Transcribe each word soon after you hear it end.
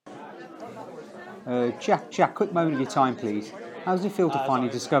Jack, quick moment of your time, please. How does it feel to finally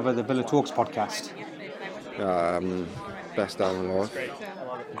discover the Villa Talks podcast? Best day of my life.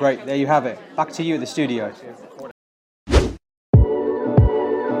 Great, there you have it. Back to you at the studio.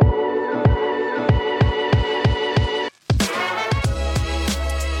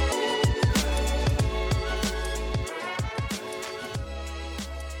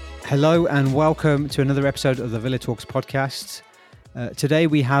 Hello and welcome to another episode of the Villa Talks podcast. Today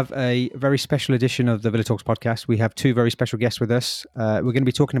we have a very special edition of the Villa Talks podcast. We have two very special guests with us. We're going to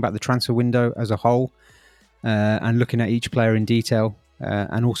be talking about the transfer window as a whole and looking at each player in detail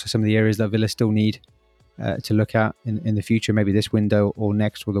and also some of the areas that Villa still need to look at in the future, maybe this window or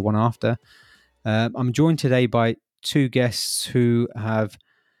next or the one after. I'm joined today by two guests who have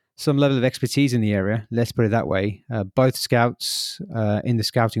some level of expertise in the area, let's put it that way. Both scouts in the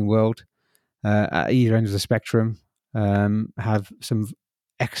scouting world at either end of the spectrum have some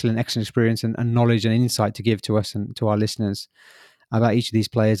excellent experience and knowledge and insight to give to us and to our listeners about each of these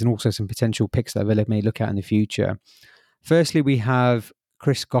players and also some potential picks that Villa may look at in the future. Firstly, we have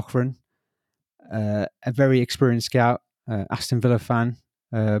Chris Cochran, a very experienced scout, Aston Villa fan,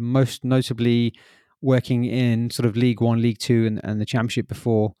 most notably working in sort of League One, League Two and the Championship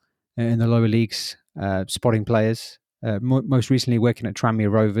before in the lower leagues, spotting players, most recently working at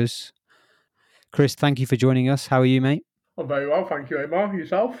Tranmere Rovers. Chris, thank you for joining us. How are you, mate? I'm very well, thank you, Omar.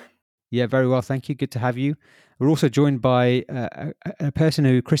 Yourself? Yeah, very well, thank you. Good to have you. We're also joined by a person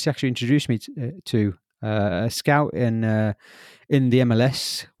who Chris actually introduced me to a scout in the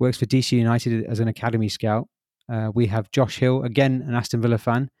MLS, works for DC United as an academy scout. We have Josh Hill, again, an Aston Villa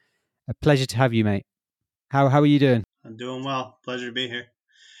fan. A pleasure to have you, mate. How are you doing? I'm doing well. Pleasure to be here.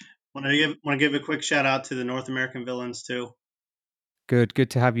 Want to give a quick shout out to the North American Villains too. Good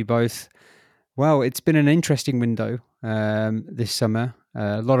to have you both. Well, it's been an interesting window this summer.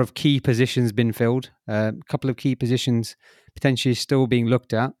 A lot of key positions been filled. A couple of key positions potentially still being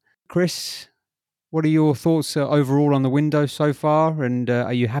looked at. Chris, what are your thoughts overall on the window so far? And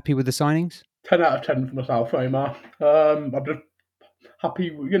are you happy with the signings? 10 out of 10 for myself, Omar. I'm just happy,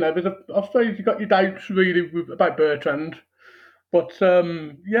 I suppose you've got your doubts really about Bertrand. But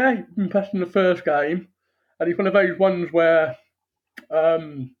yeah, impressed in the first game. And he's one of those ones where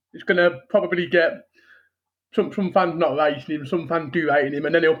it's going to probably get some fans not rating him, some fans do rating him,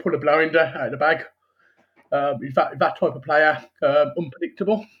 and then he'll pull a blinder out of the bag. He's that type of player,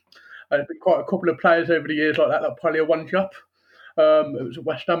 unpredictable. There's been quite a couple of players over the years like that probably a one-shot. It was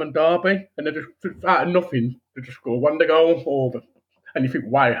West Ham and Derby, and they just out of nothing, they just score one goal, and you think,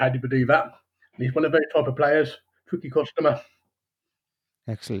 wow, how did we do that? And he's one of those type of players, tricky customer.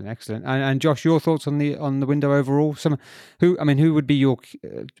 Excellent. And Josh, your thoughts on the window overall? Who would be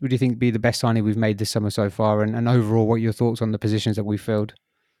would you think be the best signing we've made this summer so far? And overall, what are your thoughts on the positions that we filled?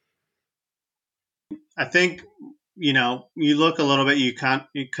 I think you look a little bit. You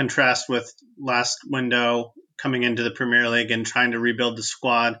contrast with last window coming into the Premier League and trying to rebuild the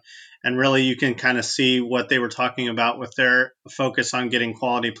squad, and really you can kind of see what they were talking about with their focus on getting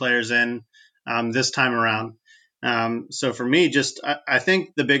quality players in this time around. So for me, I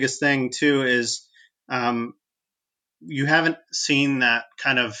think the biggest thing too is you haven't seen that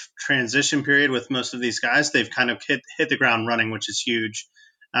kind of transition period with most of these guys. They've kind of hit the ground running, which is huge,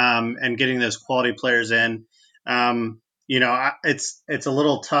 and getting those quality players in. It's a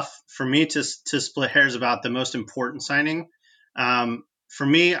little tough for me to split hairs about the most important signing. For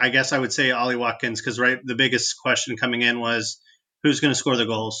me, I guess I would say Ollie Watkins, because the biggest question coming in was who's going to score the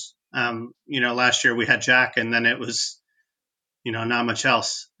goals. Last year we had Jack, and then it was, not much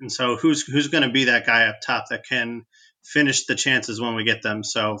else. And so who's going to be that guy up top that can finish the chances when we get them?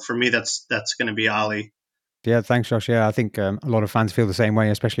 So for me, that's going to be Ollie. Yeah, thanks, Josh. Yeah, I think a lot of fans feel the same way,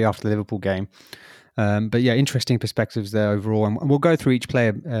 especially after the Liverpool game. But yeah, interesting perspectives there overall. And we'll go through each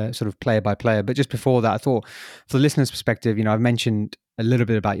player sort of player by player. But just before that, I thought for the listener's perspective, I've mentioned a little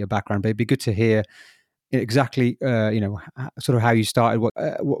bit about your background, but it'd be good to hear exactly, sort of how you started,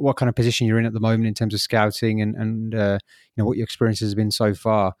 what kind of position you're in at the moment in terms of scouting and what your experience has been so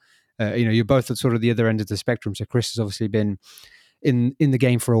far. You're both at sort of the other end of the spectrum. So Chris has obviously been in the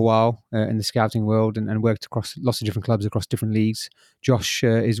game for a while in the scouting world and worked across lots of different clubs across different leagues. Josh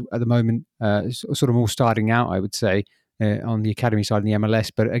is at the moment sort of more starting out, I would say, on the academy side in the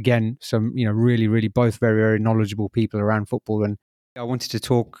MLS. But again, some really, really both very, very knowledgeable people around football. And I wanted to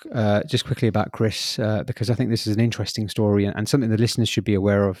talk just quickly about Chris because I think this is an interesting story and something the listeners should be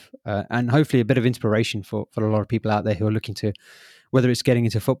aware of, and hopefully a bit of inspiration for a lot of people out there who are looking to, whether it's getting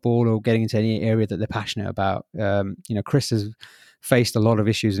into football or getting into any area that they're passionate about. Chris has faced a lot of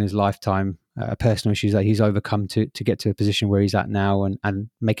issues in his lifetime, personal issues that he's overcome to get to a position where he's at now and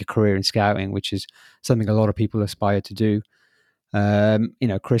make a career in scouting, which is something a lot of people aspire to do.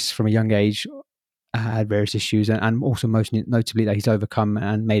 Chris, from a young age, had various issues, and also most notably that he's overcome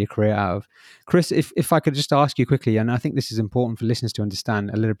and made a career out of. Chris, if I could just ask you quickly, and I think this is important for listeners to understand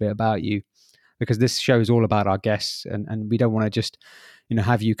a little bit about you, because this show is all about our guests, and we don't want to just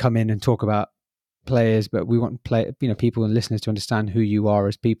have you come in and talk about players, but we want people and listeners to understand who you are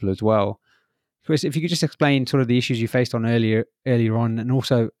as people as well. Chris, if you could just explain sort of the issues you faced on earlier on, and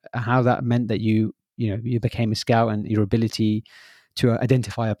also how that meant that you became a scout and your ability to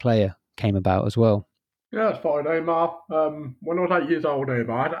identify a player came about as well. Yeah, that's fine, Omar. When I was 8 years old,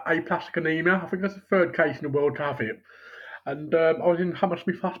 Omar, I had aplastic anemia. I think that's the third case in the world to have it. And I was in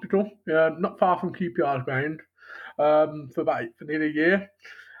Hammersmith Hospital, not far from QPR's ground, for nearly a year.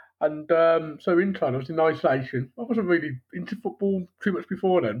 And so in time, I was in isolation. I wasn't really into football too much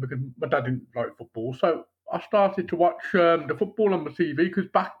before then because my dad didn't like football. So I started to watch the football on the TV because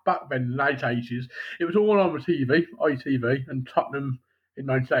back then, in the late 80s, it was all on the TV, ITV, and Tottenham in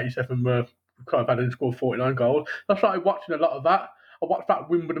 1987 were kind of had and scored 49 goals. So I started watching a lot of that. I watched that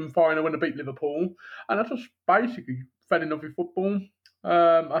Wimbledon final when they beat Liverpool, and I just basically fell in love with football.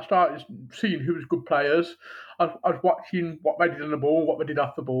 I started seeing who was good players. I was watching what they did on the ball, what they did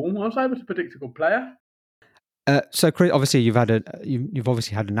off the ball. I was able to predict a good player. So, Chris, obviously you've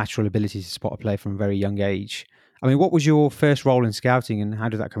obviously had a natural ability to spot a player from a very young age. I mean, what was your first role in scouting, and how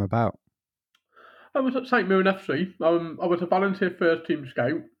did that come about? I was at St Mirren FC. I was a volunteer first team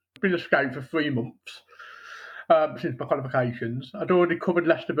scout. Been a scout for 3 months since my qualifications. I'd already covered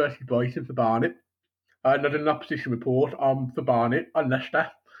Leicester versus Brighton for Barnet, and I did an opposition report for Barnet and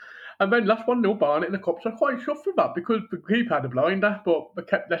Leicester. And then lost 1-0 Barnet in the cup, so I'm quite chuffed with that because the keeper had a blinder, but they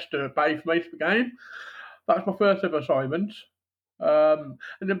kept Leicester at bay for most of the game. That was my first ever assignment. And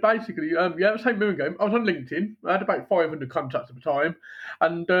then basically, it was the St Mirren game. I was on LinkedIn. I had about 500 contacts at the time.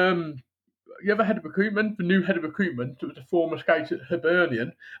 And the other head of recruitment, the new head of recruitment, it was a former scout at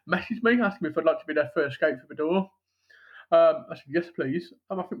Hibernian, messaged me asking me if I'd like to be their first scout for the door. I said, yes, please.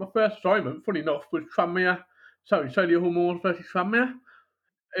 And I think my first assignment, funny enough, was Solihull Moors versus Tranmere.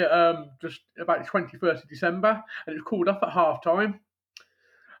 Just about 21st of December, and it was called off at half time.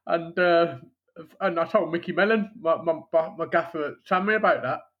 And I told Mickey Mellon, my gaffer at Tranmere, about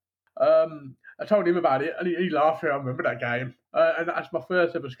that. I told him about it, and he laughed. I remember that game, and that's my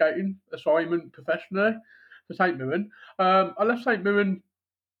first ever scouting assignment professionally for St Mirren. I left St Mirren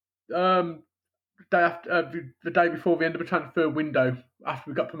the day before the end of the transfer window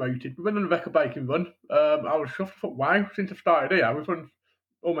after we got promoted. We went on a record breaking run. I was chuffed. I thought, wow, since I started here, we've won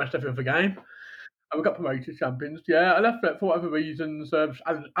almost every other game. And we got promoted to champions. Yeah, I left it for whatever reasons.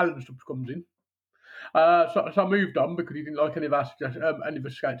 Alan Stubbs comes in. So I moved on because he didn't like any of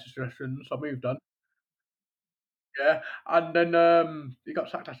the scout suggestions. So I moved on. Yeah, and then he got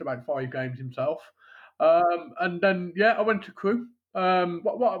sacked after about 5 games himself. And then I went to Crewe.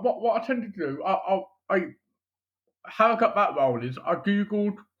 What I tended to do, how I got that role is I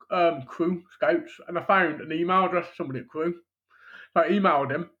googled Crewe scouts and I found an email address of somebody at Crewe. So I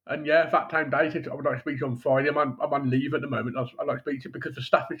emailed him, and that time they said I would like to speak to you on Friday. I'm on leave at the moment. I'd like to speak to you because the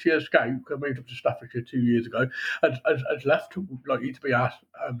Staffordshire scout, because I moved up to Staffordshire 2 years ago, has left, like you to be our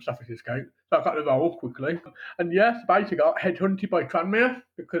Staffordshire scout. So I got the role quickly. And basically I got headhunted by Tranmere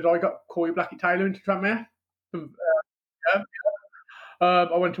because I got Corey Blackie-Taylor into Tranmere. Yeah.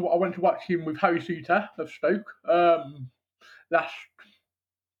 I went to watch him with Harry Suter of Stoke last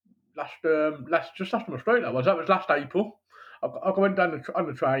just after my stroke. That was last April. I went down on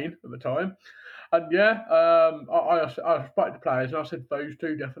the train at the time, and I spotted the players and I said those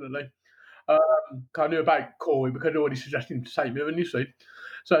two definitely. I knew about Corey because I'd already suggested him to St Mirren, you see.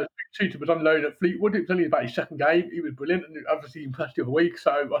 So Suter was on loan at Fleetwood. It was only about his second game. He was brilliant and obviously impressed the other week.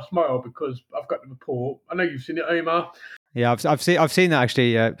 So I smile because I've got the report. I know you've seen it, Omar. Yeah, I've seen that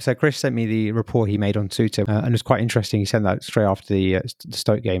actually. So Chris sent me the report he made on Suter, and it was quite interesting. He sent that straight after the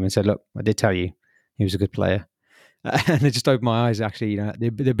Stoke game and said, "Look, I did tell you he was a good player," and it just opened my eyes. Actually,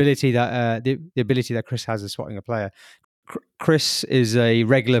 the ability that Chris has of spotting a player. Chris is a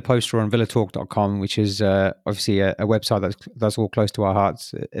regular poster on villatalk.com, which is obviously a website that's all close to our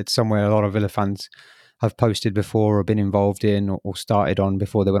hearts. It's somewhere a lot of Villa fans have posted before or been involved in or started on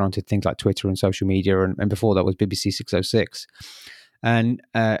before they went on to things like Twitter and social media, and before that was BBC 606. And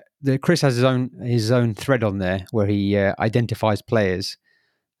Chris has his own thread on there where he identifies players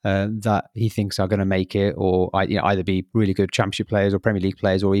that he thinks are going to make it, or either be really good Championship players or Premier League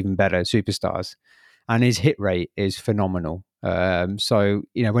players, or even better, superstars. And his hit rate is phenomenal. So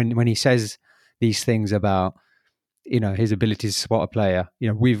when he says these things about his ability to spot a player.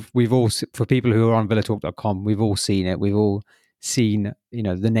 We've all, for people who are on villatalk.com, we've all seen it. We've all seen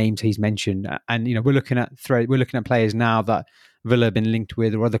the names he's mentioned, and we're looking at players now that Villa have been linked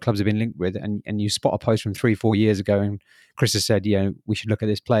with or other clubs have been linked with, and you spot a post from 3-4 years ago, and Chris has said, we should look at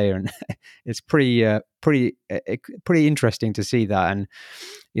this player, and it's pretty interesting to see that, and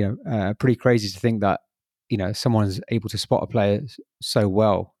pretty crazy to think that someone's able to spot a player so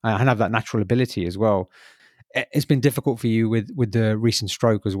well and have that natural ability as well. It's been difficult for you with the recent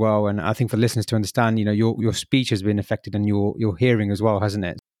stroke as well, and I think for listeners to understand, your speech has been affected and your hearing as well, hasn't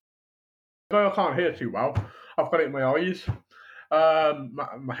it? Though I can't hear too well, I've got it in my eyes,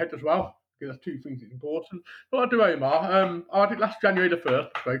 my head as well. Because that's two things that's important. But I do, Omar. I had it last January the 1st.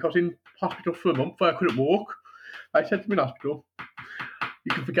 I was in hospital for a month where I couldn't walk. They said to me in hospital,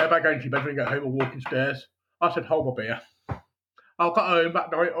 "You can forget about going to your bedroom and get home and walking stairs." I said, "Hold my beer." I got home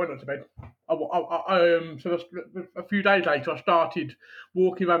that night. I went up to bed. So a few days later, I started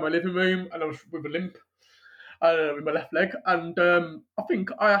walking around my living room, and I was with a limp with my left leg. And I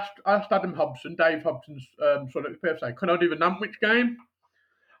think I asked Adam Hobson, Dave Hobson's son at the PFA, can I do the Nantwich game?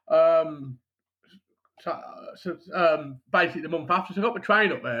 Basically the month after, so I got my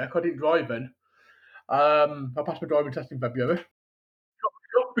train up there. I didn't drive then. I passed my driving test in February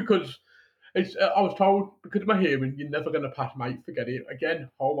because I was told, because of my hearing, you're never going to pass, mate. Forget it. Again,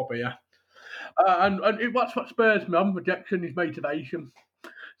 hold my beer. And what's what spurs me on. Rejection is motivation.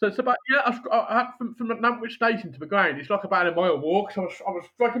 So it's about, I had from Nantwich Station to the ground, it's like about a mile walk. So I was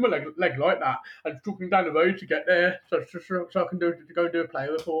striking my leg like that and struggling down the road to get there, so I can go and do a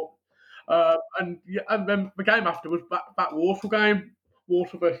player report. And then the game after was that Walsall game,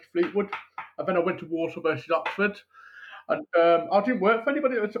 Walsall versus Fleetwood, and then I went to Walsall versus Oxford. And I didn't work for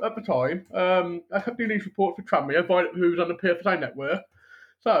anybody at the time. I kept doing these reports for Tranmere, who was on the PFA network.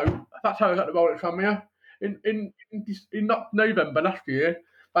 So that's how I got the role at Tranmere. In November last year,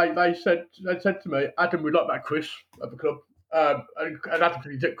 they said to me, "Adam, we'd like that Chris at the club." And Adam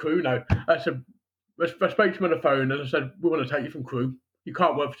said, "He's at Crewe now." I said, I spoke to him on the phone and I said, "We want to take you from Crewe. You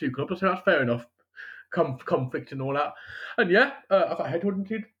can't work for two clubs." I said, "That's fair enough." Conflict and all that. And I got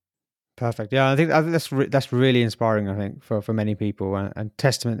headhunted. Perfect. Yeah, I think that's really inspiring. I think for many people, and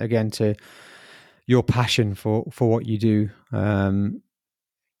testament again to your passion for what you do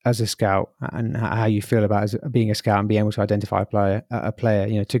as a scout, and how you feel about being a scout and being able to identify a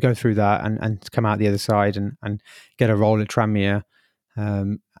player. To go through that and come out the other side and get a role at Tranmere,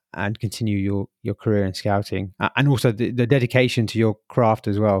 and continue your career in scouting, and also the dedication to your craft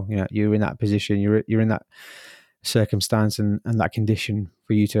as well. You're in that position. You're in that circumstance and that condition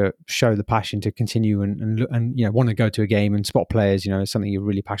for you to show the passion to continue and want to go to a game and spot players. It's something you're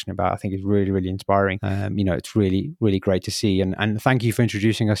really passionate about. I think it's really, really inspiring. It's really, really great to see, and thank you for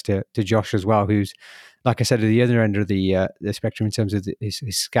introducing us to Josh as well, who's, like I said, at the other end of the spectrum in terms of his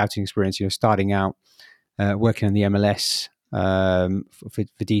scouting experience. Starting out working in the MLS for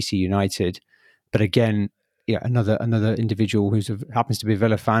DC United, but again, another individual who happens to be a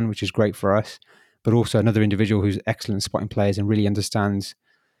Villa fan, which is great for us, but also another individual who's excellent at spotting players and really understands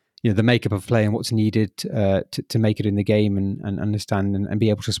the makeup of play and what's needed to make it in the game, and understand and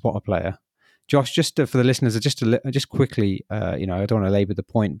be able to spot a player. Josh, just for the listeners, just quickly, I don't want to labour the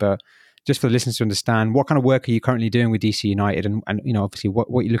point, but just for the listeners to understand, what kind of work are you currently doing with DC United, and obviously what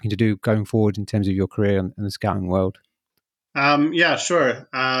you're looking to do going forward in terms of your career in the scouting world? Yeah, sure.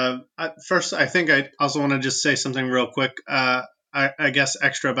 First, I think I also want to just say something real quick. I guess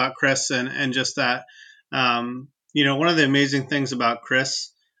extra about Chris and just that, one of the amazing things about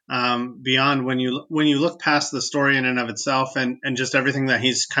Chris, beyond when you look past the story in and of itself and just everything that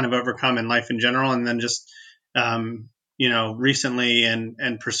he's kind of overcome in life in general, and then just, recently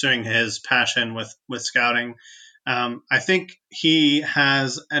and pursuing his passion with scouting, I think he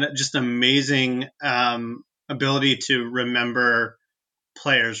has just amazing ability to remember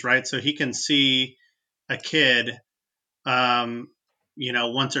players, right? So he can see a kid,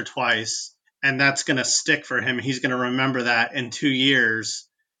 once or twice, and that's going to stick for him. He's going to remember that in 2 years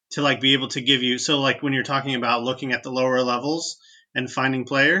to be able to give you. So when you're talking about looking at the lower levels and finding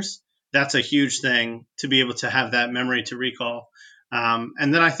players, that's a huge thing to be able to have that memory to recall.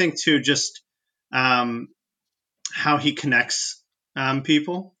 And then I think too, just how he connects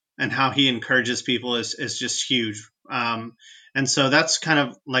people and how he encourages people is just huge. And so that's kind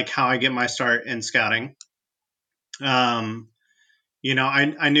of how I get my start in scouting. I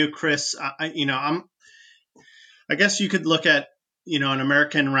knew Chris. I guess you could look at an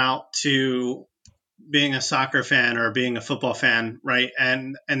American route to being a soccer fan or being a football fan, right?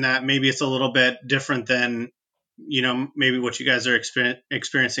 And that maybe it's a little bit different than maybe what you guys are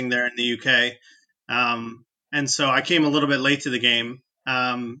experiencing there in the UK. And so I came a little bit late to the game.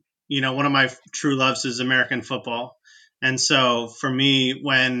 One of my true loves is American football. And so for me,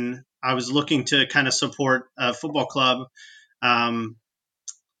 when I was looking to kind of support a football club, um,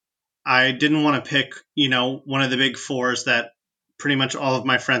 I didn't want to pick, one of the big fours that pretty much all of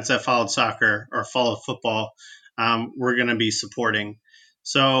my friends that followed soccer or followed football were going to be supporting.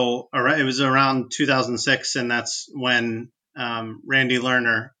 So it was around 2006, and that's when Randy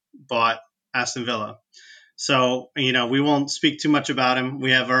Lerner bought Aston Villa. So, we won't speak too much about him. We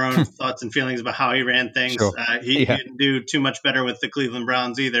have our own thoughts and feelings about how he ran things. Sure. He didn't do too much better with the Cleveland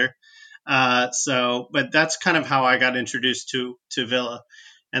Browns either. But that's kind of how I got introduced to Villa,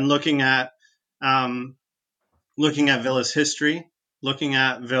 and looking at Villa's history, looking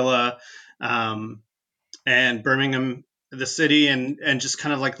at Villa and Birmingham, the city, and just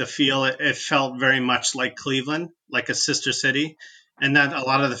kind of like the feel. It felt very much like Cleveland, like a sister city, and that a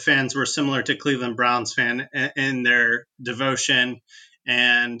lot of the fans were similar to Cleveland Browns fan in their devotion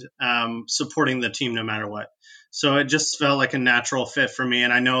and supporting the team no matter what. So it just felt like a natural fit for me.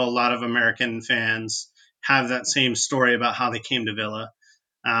 And I know a lot of American fans have that same story about how they came to Villa.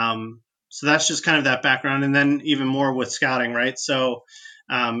 So that's just kind of that background. And then even more with scouting, right? So,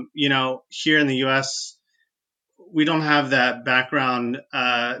 here in the U.S., we don't have that background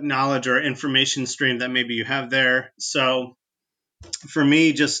knowledge or information stream that maybe you have there. So for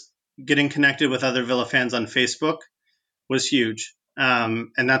me, just getting connected with other Villa fans on Facebook was huge.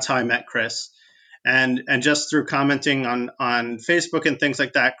 And that's how I met Chris. And just through commenting on Facebook and things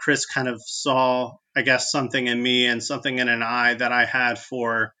like that, Chris kind of saw, I guess, something in me and something in an eye that I had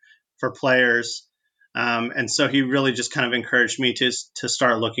for players. And so he really just kind of encouraged me to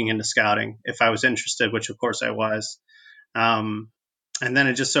start looking into scouting if I was interested, which of course I was. And then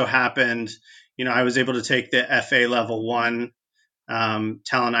it just so happened, I was able to take the FA Level 1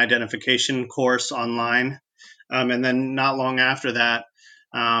 talent identification course online. And then not long after that,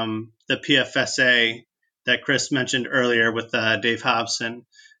 the PFSA that Chris mentioned earlier with Dave Hobson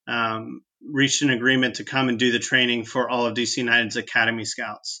reached an agreement to come and do the training for all of DC United's academy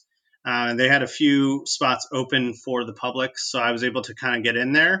scouts. They had a few spots open for the public, so I was able to kind of get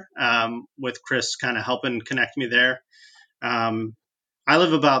in there with Chris kind of helping connect me there. I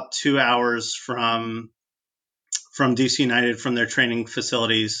live about 2 hours from DC United, from their training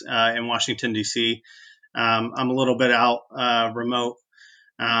facilities in Washington, D.C. I'm a little bit out remote,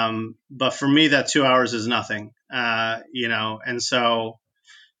 but for me, that 2 hours is nothing, and so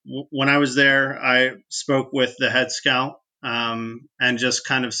when I was there, I spoke with the head scout and just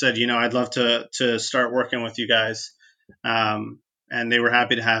kind of said, I'd love to start working with you guys. And they were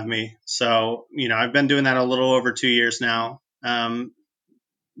happy to have me. So, I've been doing that a little over 2 years now,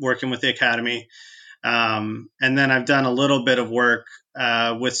 working with the academy. And then I've done a little bit of work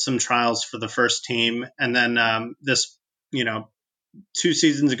with some trials for the first team. And then this, 2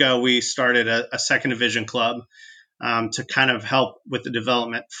 seasons ago, we started a second division club to kind of help with the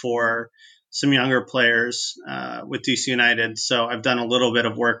development for some younger players with DC United. So I've done a little bit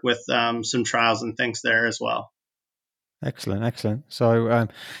of work with some trials and things there as well. Excellent. So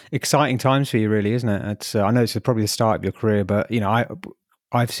exciting times for you, really, isn't it? It's I know it's probably the start of your career, but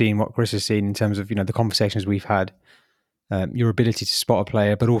I've seen what Chris has seen in terms of the conversations we've had, your ability to spot a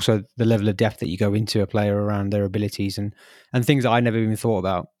player, but also the level of depth that you go into a player around their abilities and things that I never even thought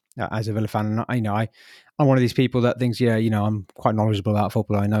about as a Villa fan. And I'm one of these people that thinks, I'm quite knowledgeable about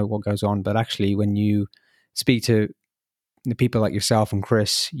football. I know what goes on, but actually, when you speak to the people like yourself and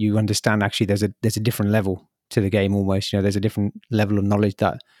Chris, you understand actually there's a different level to the game almost. There's a different level of knowledge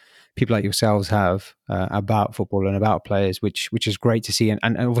that people like yourselves have about football and about players, which is great to see. And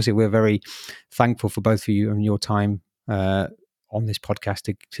obviously, we're very thankful for both of you and your time on this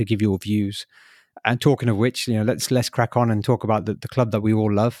podcast to give your views. And talking of which, let's crack on and talk about the club that we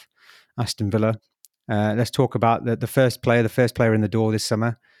all love, Aston Villa. Let's talk about the first player in the door this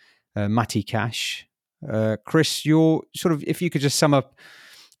summer, Matty Cash. Chris, your sort of, if you could just sum up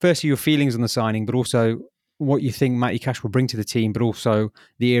firstly your feelings on the signing, but also what you think Matty Cash will bring to the team, but also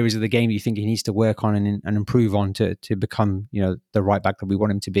the areas of the game that you think he needs to work on and improve on to become, the right back that we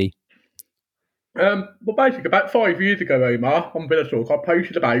want him to be. Well, basically, about 5 years ago, Omar, on Villa Talk, I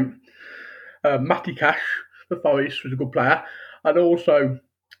posted about Matty Cash for Forest was a good player, and also,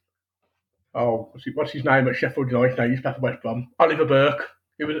 what's his name at Sheffield United? No, he's played for West Brom. Oliver Burke.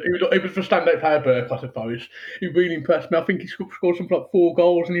 He was the standout player, Burke, at Forest. He really impressed me. I think he scored something like 4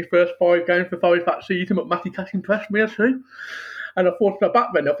 goals in his first 5 games for Forest that season, but Matty Cash impressed me too. And I thought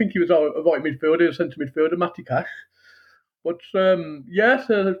back then, I think he was a right midfielder, a centre midfielder, Matty Cash. But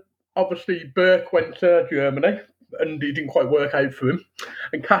obviously Burke went to Germany, and it didn't quite work out for him.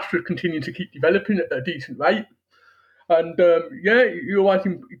 And Cash just continued to keep developing at a decent rate. And he always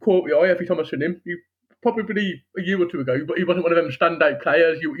he caught the eye every time I seen him. He probably a year or two ago, but he wasn't one of them standout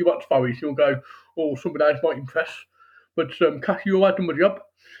players. You watch Forest, you'll go, oh, somebody else might impress. But Cash, you always done my job.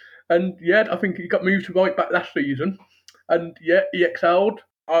 And I think he got moved to right back last season. And he excelled.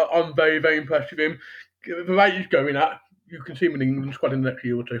 I'm very, very impressed with him. The rate he's going at, you can see him in the England squad in the next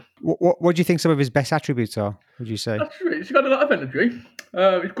year or two. What do you think some of his best attributes are, would you say? That's true. He's got a lot of energy.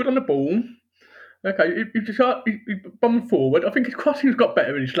 He's good on the ball. Okay, he's bombing forward. I think his crossing's got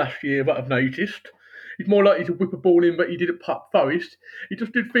better in his last year, but I've noticed. He's more likely to whip a ball in, but he did at Forest. He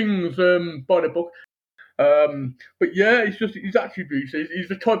just did things by the book. But it's just his attributes. He's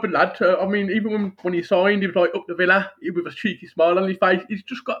the type of lad. Even when he signed, he was like up the Villa with a cheeky smile on his face.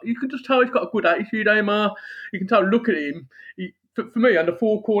 You can just tell he's got a good attitude, Amar. You can tell, look at him. For me, and the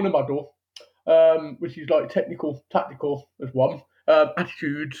four corner model, which is like technical, tactical as one,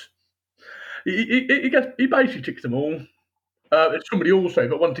 attitudes. He basically ticks them all. There's somebody also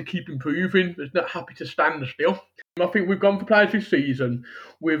that wants to keep improving. That's not happy to stand still. I think we've gone for players this season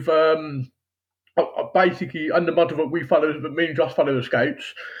with basically under the model that we follow, that me and Josh follow the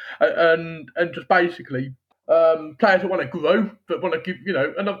scouts, and just basically players that want to grow, that want to give,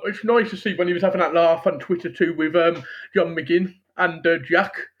 and it's nice to see when he was having that laugh on Twitter too with John McGinn and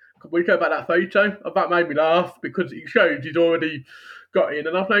Jack. We go about that photo. That made me laugh because it shows he's already got in.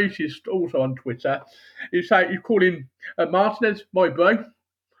 And I've noticed also on Twitter, he's calling Martinez my bro.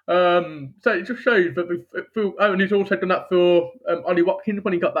 So it just shows that and he's also done that for Ollie Watkins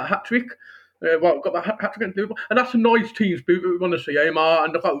when he got that hat trick. Got that hat trick against Liverpool, and that's a nice team spirit that we want to see, Amar,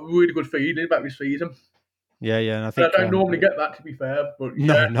 and I've got a really good feeling about this season. Yeah, and I don't normally get that, to be fair. But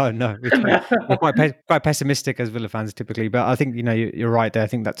no, we're quite pessimistic as Villa fans typically, but I think you're right there. I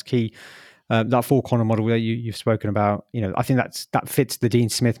think that's key. That four corner model that you've spoken about, I think that fits the Dean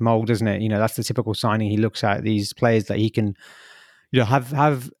Smith mold, doesn't it? That's the typical signing. He looks at these players that he can,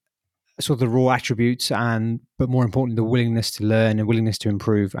 have sort of the raw attributes, but more importantly, the willingness to learn and willingness to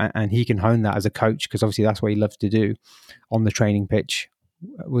improve, and he can hone that as a coach, because obviously that's what he loves to do on the training pitch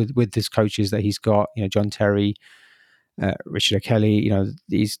with his coaches that he's got. John Terry, Richard O'Kelly,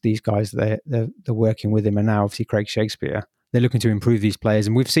 these guys, they're working with him, and now obviously Craig Shakespeare. They're looking to improve these players,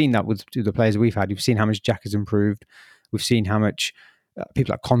 and we've seen that with the players we've had. We've seen how much Jack has improved. We've seen how much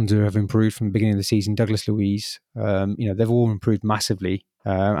people like Konza have improved from the beginning of the season. Douglas Luiz, they've all improved massively,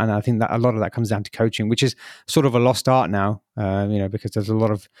 and I think that a lot of that comes down to coaching, which is sort of a lost art now. Because there's a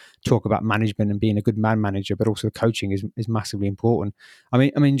lot of talk about management and being a good man manager, but also coaching is massively important. I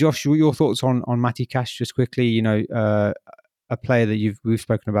mean, Josh, your thoughts on Matty Cash, just quickly. A player that we've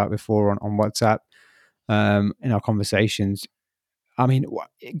spoken about before on WhatsApp. In our conversations, I mean,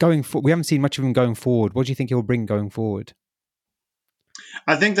 going forward, we haven't seen much of him going forward. What do you think he'll bring going forward?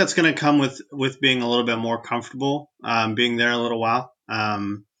 I think that's going to come with being a little bit more comfortable, being there a little while.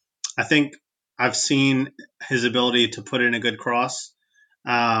 I think I've seen his ability to put in a good cross,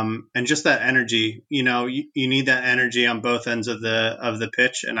 and just that energy. You need that energy on both ends of the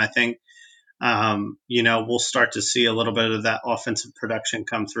pitch, and I think we'll start to see a little bit of that offensive production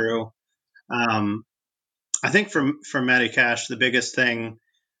come through. I think for Matty Cash, the biggest thing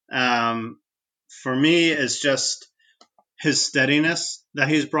for me is just his steadiness that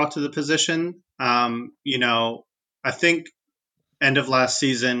he's brought to the position. I think end of last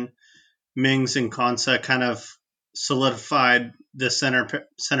season, Mings and Konsa kind of solidified the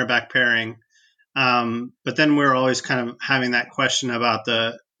center back pairing. But then we're always kind of having that question about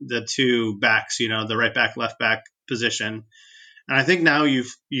the two backs, the right back, left back position. And I think now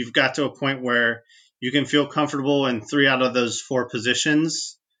you've got to a point where you can feel comfortable in 3 out of those 4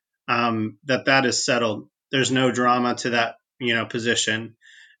 positions, that is settled. There's no drama to that, position.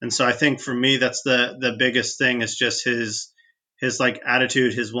 And so I think for me, that's the biggest thing is just his like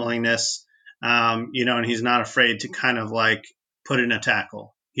attitude, his willingness, and he's not afraid to kind of like put in a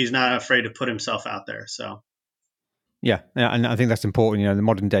tackle. He's not afraid to put himself out there. So. Yeah. And I think that's important. The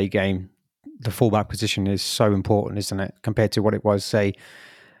modern day game, the fullback position is so important, isn't it? Compared to what it was, say,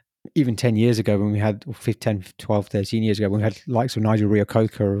 even 10 years ago when we had 10, 12, 13 years ago, when we had likes of Nigel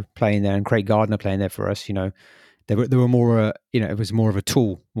Reo-Coker playing there and Craig Gardner playing there for us, they were more, it was more of a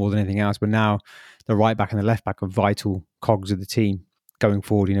tool more than anything else. But now the right back and the left back are vital cogs of the team going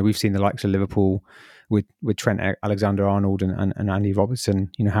forward. We've seen the likes of Liverpool with Trent Alexander-Arnold and Andy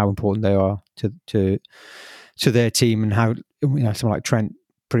Robertson, how important they are to their team, and how someone like Trent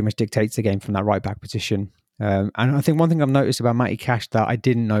pretty much dictates the game from that right back position. And I think one thing I've noticed about Matty Cash that I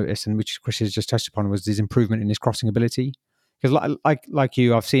didn't notice, and which Chris has just touched upon, was his improvement in his crossing ability. Because like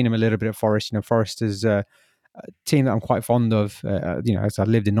you, I've seen him a little bit at Forest. Forest is team that I'm quite fond of. As I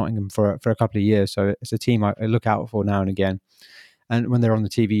lived in Nottingham for a couple of years, so it's a team I look out for now and again. And when they're on the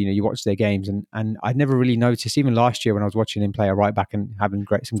TV, you watch their games, and I'd never really noticed, even last year when I was watching him play a right back and having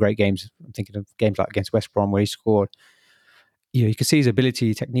some great games. I'm thinking of games like against West Brom where he scored. You could see his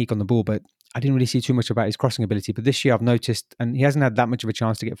ability, technique on the ball, but I didn't really see too much about his crossing ability. But this year I've noticed, and he hasn't had that much of a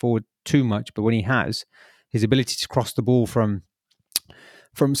chance to get forward too much, but when he has, his ability to cross the ball from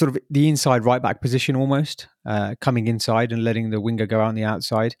sort of the inside right back position almost, coming inside and letting the winger go out on the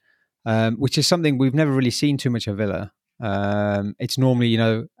outside, which is something we've never really seen too much of Villa. It's normally,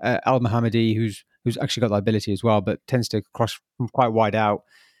 Al Mohammadi, who's actually got that ability as well, but tends to cross from quite wide out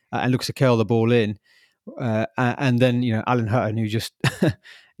and looks to curl the ball in. And then, Alan Hutton, who just,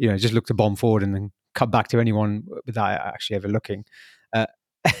 just looked to bomb forward and then cut back to anyone without actually ever looking. But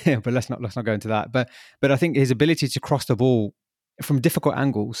let's not go into that. But I think his ability to cross the ball from difficult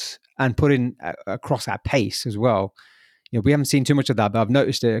angles and put in across at pace as well. We haven't seen too much of that, but I've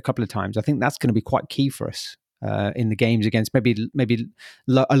noticed it a couple of times. I think that's going to be quite key for us in the games against maybe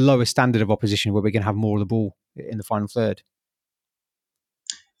a lower standard of opposition where we're going to have more of the ball in the final third.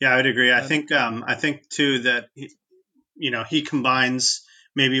 Yeah, I would agree. I think too that he combines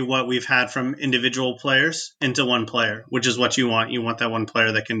maybe what we've had from individual players into one player, which is what you want. You want that one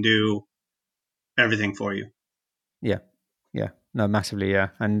player that can do everything for you. Yeah. No, massively, yeah.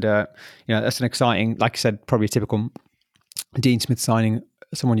 And, that's an exciting, like I said, probably a typical Dean Smith signing,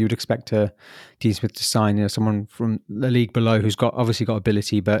 someone you would expect Dean Smith to sign, someone from the league below who's obviously got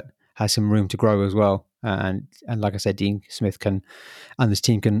ability, but has some room to grow as well. And like I said, Dean Smith and this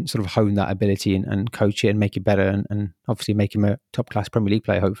team can sort of hone that ability and coach it and make it better and obviously make him a top-class Premier League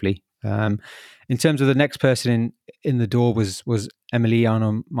player, hopefully. In terms of the next person in the door was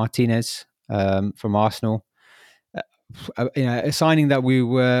Emiliano Martinez from Arsenal. A signing that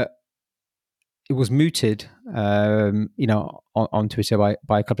it was mooted, on Twitter by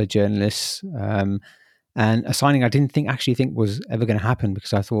a couple of journalists, and a signing I didn't actually think was ever going to happen,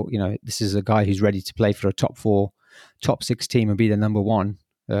 because I thought, this is a guy who's ready to play for a top 4, top 6 team and be the number one.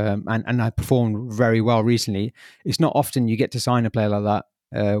 And I performed very well recently. It's not often you get to sign a player like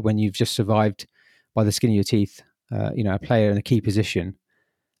that when you've just survived by the skin of your teeth. A player in a key position.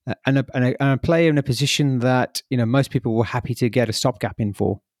 And a player in a position that most people were happy to get a stopgap in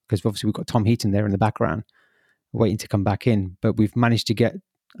for, because obviously we've got Tom Heaton there in the background waiting to come back in, but we've managed to get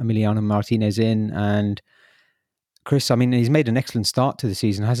Emiliano Martinez in. And Chris, I mean, he's made an excellent start to the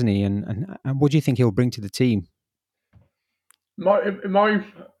season, hasn't he? And what do you think he'll bring to the team? In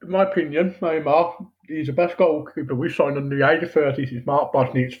my opinion, Neymar, he's the best goalkeeper we've signed under the age of 30 since Mark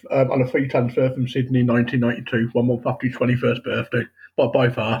Bosnich on a free transfer from Sydney in 1992, 1 month after his 21st birthday, by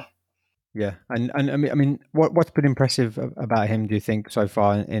far. Yeah, and I mean, what's been impressive about him, do you think, so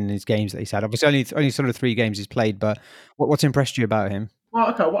far in his games that he's had? Obviously, only sort of 3 games he's played, but what's impressed you about him? Well,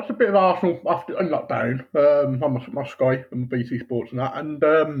 okay, what's a bit of Arsenal after lockdown on my Sky and BT Sports and that, and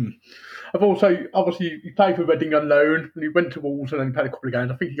I've also obviously he played for Reading on loan, and he went to Wolves and then he played a couple of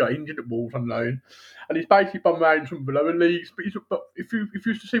games. I think he got injured at Wolves on loan, and he's basically gone around some of the lower leagues. But if you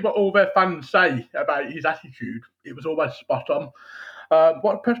used to see what all their fans say about his attitude, it was always spot on.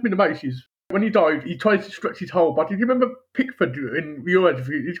 What impressed me the most is when he dived, he tried to stretch his whole body. Do you remember Pickford in Europe?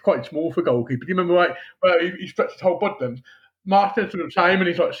 He's quite small for goalkeeper. Do you remember where he stretched his whole body? Then Martin's sort of the same, and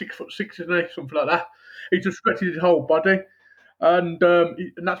he's like 6'6", isn't he? Something like that. He just stretches his whole body, and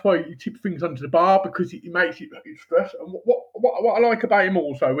that's why he tips things onto the bar, because he makes it stress. And what I like about him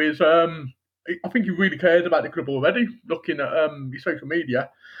also is I think he really cares about the club already. Looking at his social media,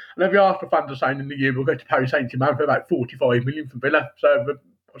 and every Arsenal fans are saying in the year we'll go to Paris Saint-Germain for about 45 million from Villa. So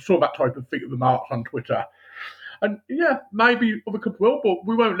I saw that type of figure remarks on Twitter. And yeah, maybe other clubs will, but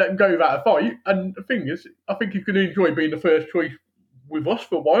we won't let him go without a fight. And the thing is, I think he's going to enjoy being the first choice with us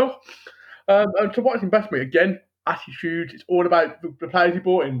for a while. And so what's impressed me, again, attitude. It's all about the players he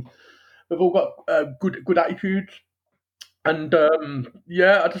brought in. They've all got good attitudes. And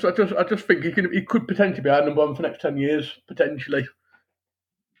I just think he could potentially be our number one for the next 10 years, potentially.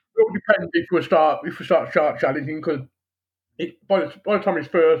 It all depends if we start sharp challenging, because by the time he's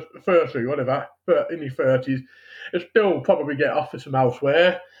 30, whatever, in his 30s, he'll still probably get offered some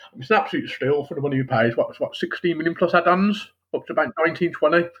elsewhere. It's an absolute steal for the money he pays. What 16 million plus add-ons, up to about 19,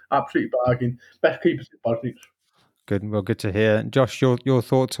 20. Absolute bargain. Best keepers in Bosnich. Good. Well, good to hear. Josh, your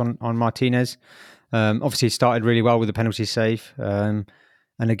thoughts on Martinez? Obviously, he started really well with the penalty save, and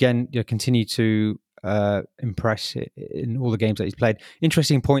again, continue to impress in all the games that he's played.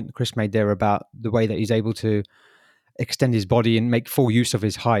 Interesting point Chris made there about the way that he's able to extend his body and make full use of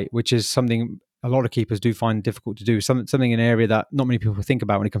his height, which is something a lot of keepers do find difficult to do. Something in an area that not many people think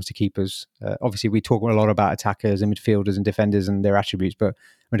about when it comes to keepers. Obviously, we talk a lot about attackers and midfielders and defenders and their attributes, but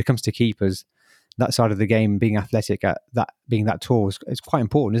when it comes to keepers, that side of the game, being athletic, being that tall, is quite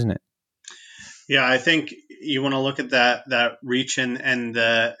important, isn't it? Yeah, I think you want to look at that reach and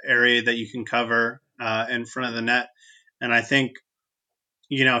the area that you can cover in front of the net, and I think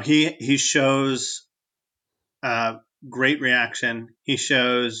he shows great reaction. He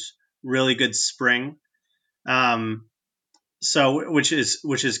shows really good spring. So which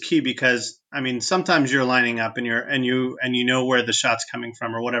is key, because I mean sometimes you're lining up and you know where the shot's coming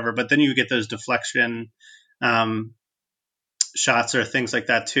from or whatever, but then you get those deflection shots or things like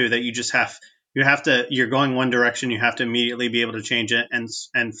that too, that you're going one direction, you have to immediately be able to change it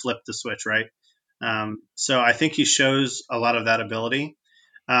and flip the switch, right? So I think he shows a lot of that ability.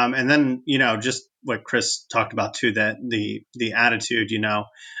 And then just what Chris talked about too, that the attitude, in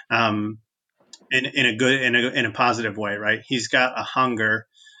a good in a positive way, right? He's got a hunger,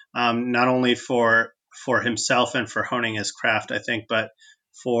 not only for himself and for honing his craft, I think, but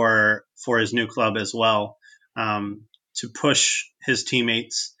for his new club as well, to push his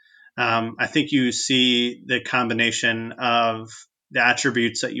teammates. I think you see the combination of the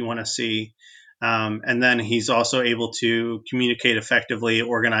attributes that you want to see, and then he's also able to communicate effectively,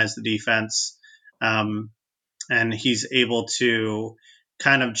 organize the defense, and he's able to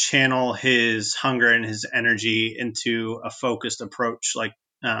kind of channel his hunger and his energy into a focused approach, like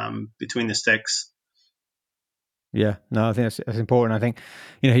between the sticks. Yeah, no, I think that's important. I think,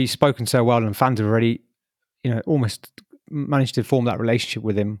 he's spoken so well, and fans have already, almost managed to form that relationship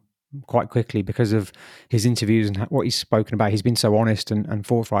with him quite quickly because of his interviews and what he's spoken about. He's been so honest and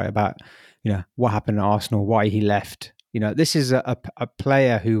forthright about, what happened at Arsenal, why he left. This is a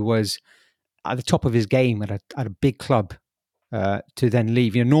player who was at the top of his game at a big club, to then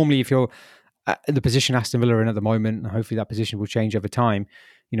leave. Normally if you're at the position Aston Villa are in at the moment, and hopefully that position will change over time,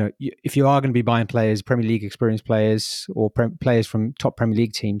 if you are going to be buying players, Premier League experienced players or players from top Premier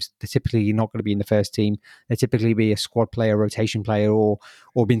League teams, they're typically not going to be in the first team. They typically be a squad player, rotation player, or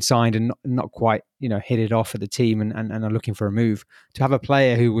been signed and not quite, hit it off at the team and are looking for a move. To have a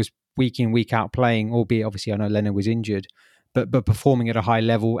player who was week in, week out playing, albeit obviously I know Leno was injured, but performing at a high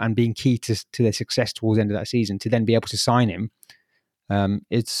level and being key to their success towards the end of that season, to then be able to sign him,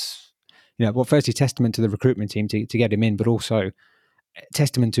 it's firstly testament to the recruitment team to get him in, but also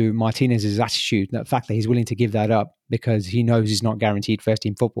testament to Martinez's attitude, the fact that he's willing to give that up because he knows he's not guaranteed first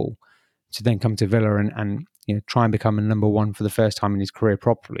team football, to then come to Villa and try and become a number one for the first time in his career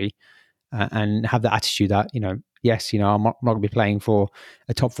properly, and have that attitude that yes, I'm not going to be playing for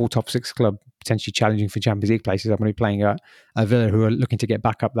a top 4, top 6 club potentially challenging for Champions League places. I'm going to be playing at Villa, who are looking to get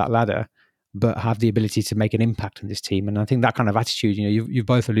back up that ladder, but have the ability to make an impact on this team. And I think that kind of attitude, you've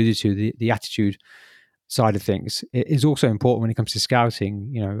both alluded to the attitude side of things, is also important when it comes to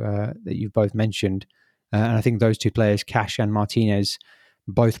scouting, that you've both mentioned. And I think those two players, Cash and Martinez,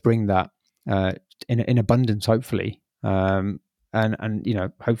 both bring that in abundance, hopefully. And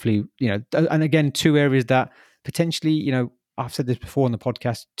hopefully, and again, two areas that potentially, I've said this before on the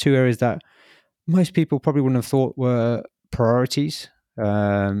podcast, two areas that most people probably wouldn't have thought were priorities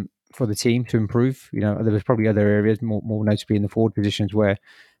for the team to improve. There was probably other areas, more notably in the forward positions, where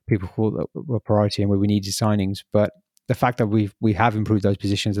people thought that were priority and where we needed signings. But the fact that we have improved those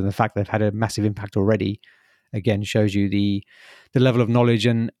positions, and the fact they've had a massive impact already, again shows you the level of knowledge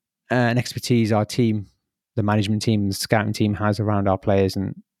and expertise our team, the management team, the scouting team has around our players,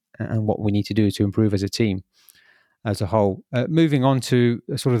 and what we need to do to improve as a team as a whole. Moving on to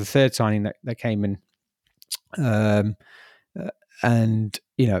sort of the third signing that came in, and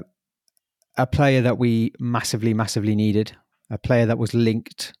a player that we massively needed, a player that was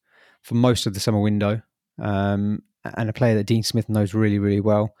linked for most of the summer window, and a player that Dean Smith knows really, really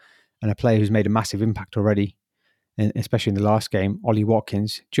well, and a player who's made a massive impact already, especially in the last game, Ollie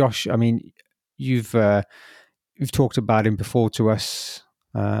Watkins. Josh, I mean, you've talked about him before to us,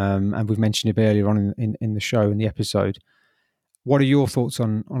 and we've mentioned him earlier on in the show, in the episode. What are your thoughts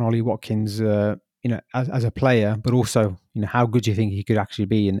on Ollie Watkins, as a player, but also, how good do you think he could actually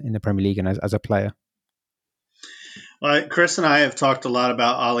be in the Premier League and as a player? Well, Chris and I have talked a lot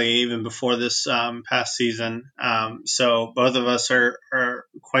about Ollie even before this past season. So both of us are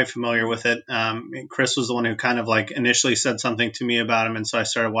quite familiar with it. Chris was the one who kind of like initially said something to me about him, and so I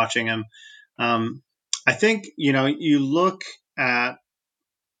started watching him. I think, you look at,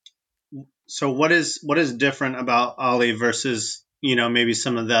 so what is different about Ollie versus, maybe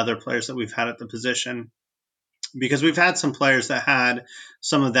some of the other players that we've had at the position? Because we've had some players that had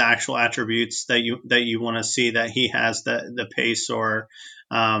some of the actual attributes that you want to see that he has, the pace or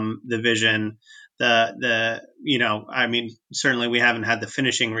the vision. I mean, certainly we haven't had the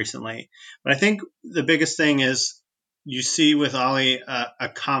finishing recently, but I think the biggest thing is you see with Ollie a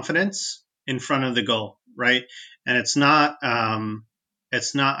confidence in front of the goal, right? And it's not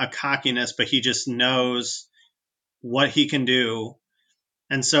a cockiness, but he just knows what he can do.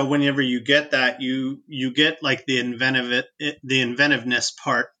 And so whenever you get that, you get like the inventiveness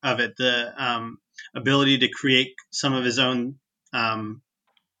part of it, the ability to create some of his own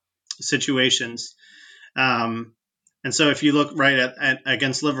situations. And so if you look right at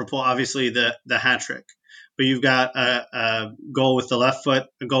against Liverpool, obviously the hat trick, but you've got a goal with the left foot,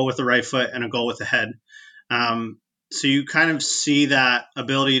 a goal with the right foot, and a goal with the head. So you kind of see that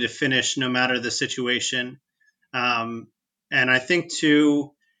ability to finish no matter the situation. And I think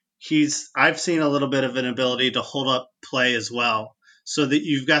too, I've seen a little bit of an ability to hold up play as well, so that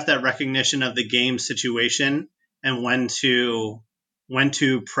you've got that recognition of the game situation and when to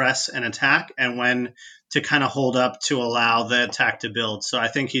press and attack and when to kind of hold up to allow the attack to build. So I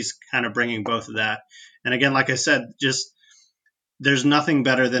think he's kind of bringing both of that. And again, like I said, just there's nothing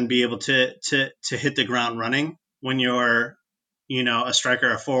better than be able to hit the ground running when you're, a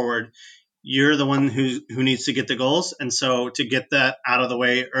striker or forward. You're the one who needs to get the goals. And so to get that out of the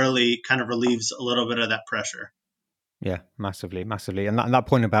way early kind of relieves a little bit of that pressure. Yeah, massively. And that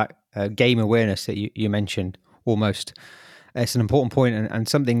point about game awareness that you mentioned, almost, it's an important point and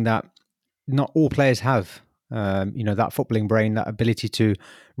something that not all players have. That footballing brain, that ability to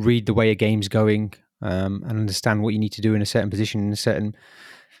read the way a game's going and understand what you need to do in a certain position, in a certain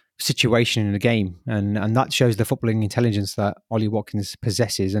situation in the game. And that shows the footballing intelligence that Ollie Watkins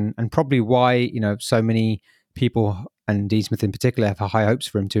possesses and probably why, so many people, and Dean Smith in particular, have high hopes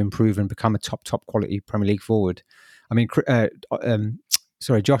for him to improve and become a top quality Premier League forward. I mean,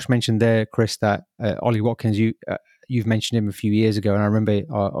 Josh mentioned there, Chris, that Ollie Watkins, you've mentioned him a few years ago, and I remember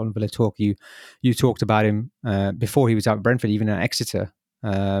on Villa Talk, you talked about him before he was at Brentford, even at Exeter,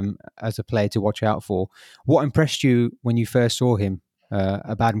 as a player to watch out for. What impressed you when you first saw him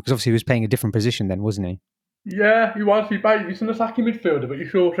about him? Because obviously he was playing a different position then, wasn't he? Yeah, he was. He's an attacking midfielder, but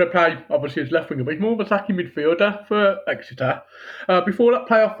he's also played, obviously, as left winger, but he's more of an attacking midfielder for Exeter. Before that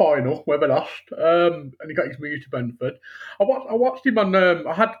playoff final, where they lost, and he got his move to Brentford, I watched him on,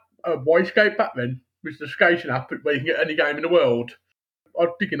 I had a Yscape back then, which is the skating app where you can get any game in the world. I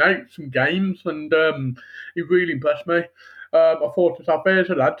was digging out some games, and he really impressed me. I thought to myself, there's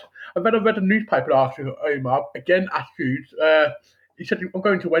a lad. And then I read a newspaper article, again, attitudes. He said, I'm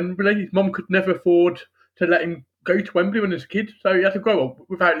going to Wembley. His mum could never afford to let him go to Wembley when he was a kid, so he had to grow up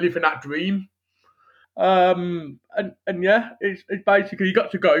without living that dream. And yeah, it's basically he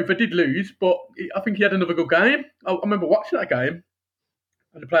got to go. They did lose, but I think he had another good game. I remember watching that game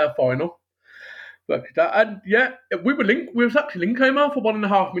at the playoff final. And yeah, we were linked. We was actually linked home for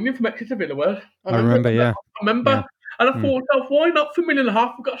 $1.5 million from Exeter Villa. I remember. Yeah, and I thought, why not for $1.5 million?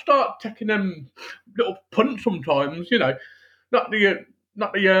 We've got to start taking them little punts sometimes. Not the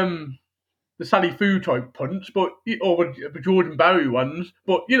Sally Fu type punts, but or the Jordan Barry ones,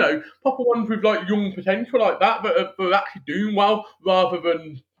 but proper ones with like young potential like that, but are actually doing well rather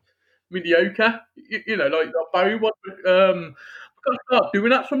than mediocre. Like Barry one. Got to start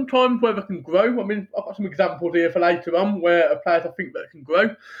doing that sometimes where they can grow. I mean, I've got some examples here for later on where players I think that can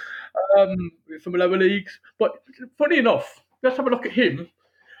grow from the lower leagues. But funny enough, let's have a look at him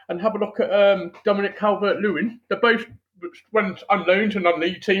and have a look at Dominic Calvert-Lewin. They both went on loan to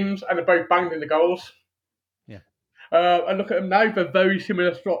non-league teams and they're both banged in the goals. Yeah. And look at them now; they're very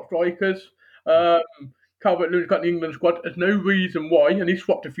similar strikers. Calvert-Lewin's got the England squad. There's no reason why, and he's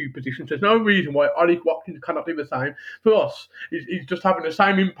swapped a few positions. There's no reason why Ollie Watkins cannot do the same. For us, he's just having the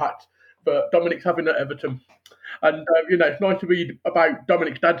same impact that Dominic's having at Everton. And, it's nice to read about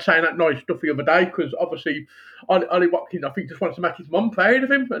Dominic's dad saying that nice stuff the other day, because obviously Ollie Watkins, I think, just wants to make his mum proud of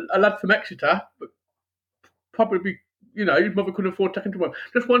him. A lad from Exeter, but probably, his mother couldn't afford taking to one.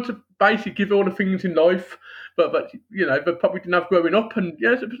 Just wants to basically give all the things in life, but they probably didn't have growing up. And,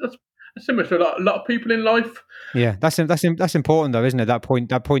 yeah, that's similar to a lot of people in life. Yeah, that's important though, isn't it? That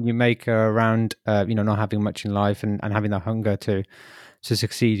point you make around not having much in life and having that hunger to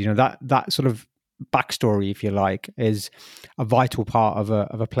succeed. That sort of backstory, if you like, is a vital part of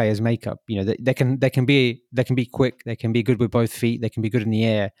a player's makeup. They can be quick, they can be good with both feet, they can be good in the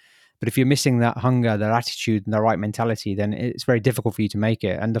air. But if you're missing that hunger, that attitude, and the right mentality, then it's very difficult for you to make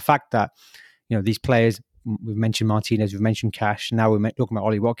it. And the fact that these players, we've mentioned Martinez, we've mentioned Cash, now we're talking about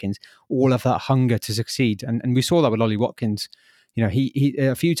Ollie Watkins, all of that hunger to succeed. And we saw that with Ollie Watkins. He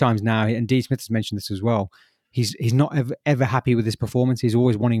a few times now, and Dean Smith has mentioned this as well, he's not ever happy with his performance. He's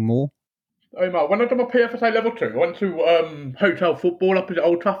always wanting more. Omar, when I done my PFSA level 2, I went to Hotel Football up at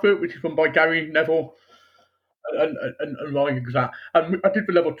Old Trafford, which is run by Gary Neville and Ryan Gazat. And I did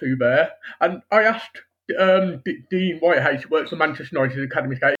the level 2 there. And I asked Dean Whitehouse, who works for Manchester United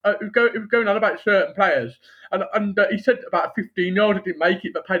Academy Scout, it was going on about certain players. And he said about a 15-year-old who didn't make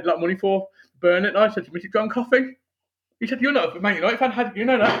it but paid a lot of money for Burnley. And I said to him, is it John Coffey? He said, you're not a Man United fan, how did you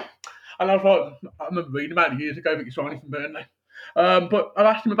know that? And I was like, I remember reading about it years ago that you signed from Burnley. But I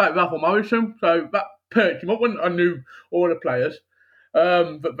asked him about Ravel Morrison, so that perked him up when I knew all the players.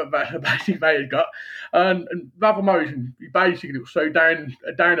 But basically they had got. And Ravel Morrison, he basically was so down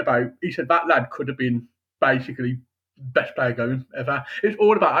about, he said that lad could have been basically best player going ever. It's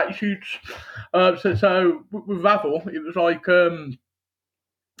all about attitudes. So with Ravel, it was like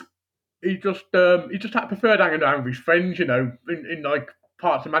he just had preferred hanging around with his friends, in like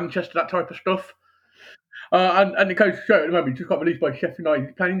parts of Manchester, that type of stuff. And it goes to show at the moment, he just got released by Sheffield United.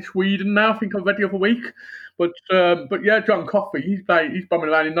 He's playing in Sweden now, I think I read the other week. But yeah, John Coffey, he's bumming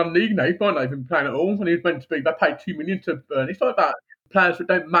around in non-league now. He might not even be playing at all. And he was meant to be, they paid $2 million to burn. It's like that. Players that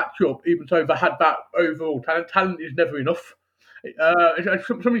don't match up, even though they had that overall talent. Talent is never enough.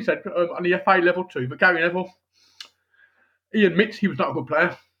 Somebody said on the FA level 2, but Gary Neville, he admits he was not a good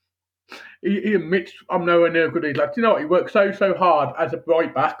player. He admits I'm nowhere near good as lad. You know what? He worked so hard as a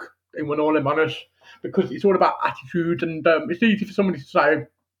right back and won all them honours because it's all about attitude, and it's easy for somebody to say,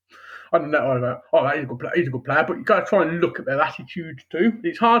 I don't know, he's a good player, but you got to try and look at their attitude too.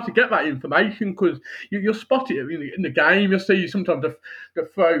 It's hard to get that information because you'll spot it in the game. You'll see sometimes they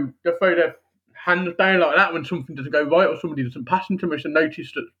throw their hands down like that when something doesn't go right or somebody doesn't pass them to me. So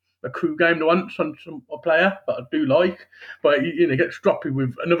notice that a crew game they want on a player that I do like, but he gets stroppy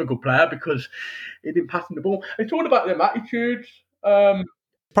with another good player because he didn't pass him the ball. It's all about them attitudes.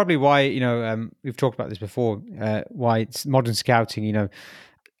 Probably why we've talked about this before. Why it's modern scouting.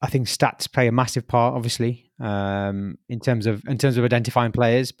 I think stats play a massive part, obviously, in terms of identifying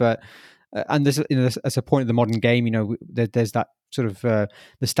players. But and there's as a point of the modern game, there's that sort of the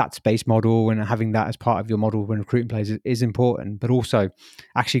stats based model, and having that as part of your model when recruiting players is important. But also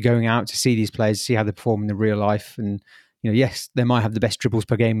actually going out to see these players, see how they perform in the real life, and yes, they might have the best dribbles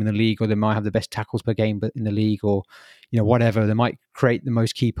per game in the league, or they might have the best tackles per game in the league, or whatever. They might create the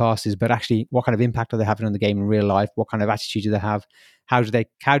most key passes, but actually, what kind of impact are they having on the game in real life? What kind of attitude do they have? How do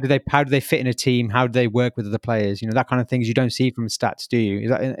they fit in a team? How do they work with other players? That kind of things you don't see from stats, do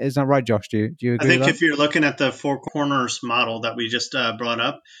you? Is that right, Josh? Do you agree? I think with that? if you're looking at the four corners model that we just brought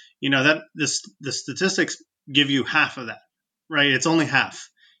up, that the statistics give you half of that, right? It's only half.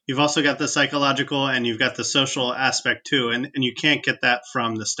 You've also got the psychological and you've got the social aspect too, and you can't get that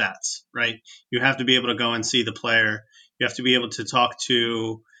from the stats, right? You have to be able to go and see the player. You have to be able to talk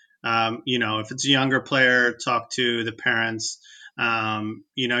to, if it's a younger player, talk to the parents.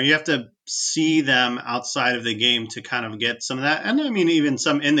 You have to see them outside of the game to kind of get some of that. And I mean, even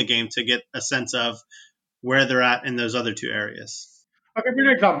some in the game to get a sense of where they're at in those other two areas. I'll give you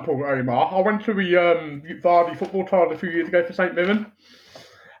an example, Omar. I went to the Vardy football trial a few years ago for St Mirren,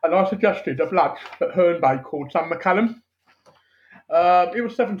 and I suggested a lad at Herne Bay called Sam McCallum. He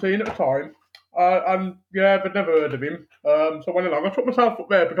was 17 at the time. And yeah, they'd never heard of him. So I went along. I took myself up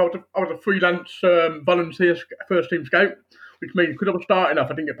there because I was a freelance volunteer first team scout, which means because I was starting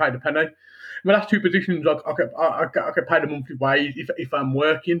off, I didn't get paid a penny. My last two positions, I get paid a monthly wage if I'm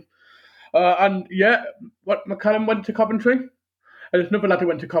working. And yeah, McCallum went to Coventry. And there's another lad who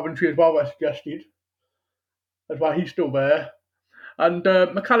went to Coventry as well, I suggested. As well, he's still there. And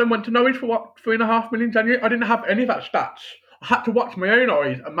McCallum went to Norwich for what, $3.5 million January? I didn't have any of that stats. I had to watch my own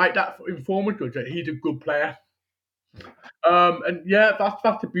eyes and make that informed judge that he's a good player. And yeah, that's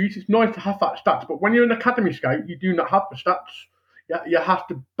the beauty. It's nice to have that stats, but when you're an academy scout, you do not have the stats. You have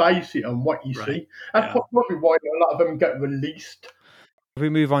to base it on what you see. That's probably why a lot of them get released. If we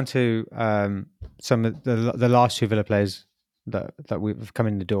move on to some of the last two Villa players that we've come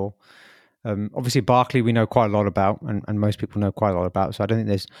in the door, obviously Barkley we know quite a lot about, and most people know quite a lot about. So I don't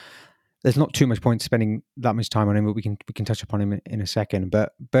think there's not too much point spending that much time on him, but we can touch upon him in a second.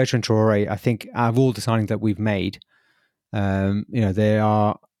 But Bertrand Traore, I think out of all the signings that we've made, there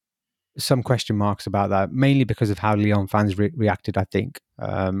are some question marks about that, mainly because of how Lyon fans reacted, I think,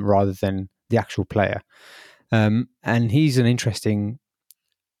 rather than the actual player. And he's an interesting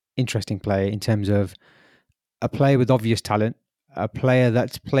player in terms of a player with obvious talent, a player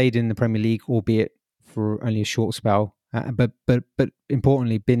that's played in the Premier League, albeit for only a short spell, but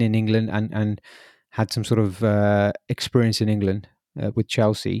importantly been in England and had some sort of experience in England with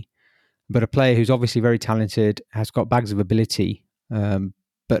Chelsea. But a player who's obviously very talented, has got bags of ability,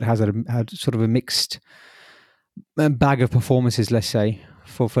 but has had sort of a mixed bag of performances, let's say,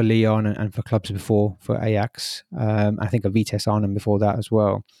 for Lyon and for clubs before, for Ajax. I think of Vitesse Arnhem before that as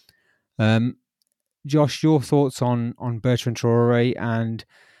well. Josh, your thoughts on Bertrand Traore, and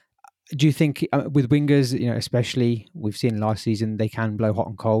do you think with wingers, especially we've seen last season, they can blow hot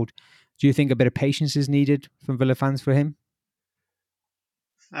and cold. Do you think a bit of patience is needed from Villa fans for him?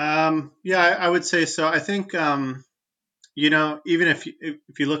 Yeah, I would say so. I think even if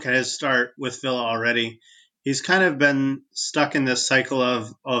you look at his start with Villa already, he's kind of been stuck in this cycle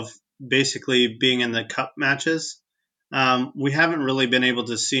of basically being in the cup matches. We haven't really been able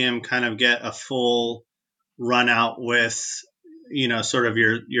to see him kind of get a full run out with sort of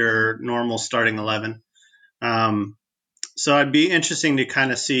your normal starting 11. So it'd be interesting to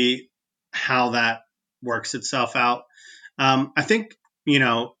kind of see how that works itself out. I think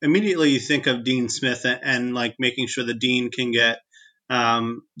immediately you think of Dean Smith and like making sure the Dean can get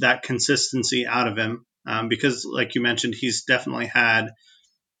that consistency out of him, because like you mentioned, he's definitely had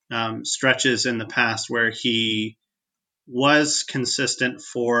stretches in the past where he was consistent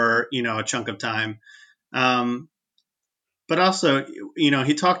for a chunk of time. But also,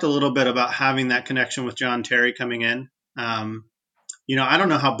 he talked a little bit about having that connection with John Terry coming in. I don't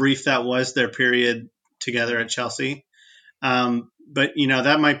know how brief that was, their period together at Chelsea. But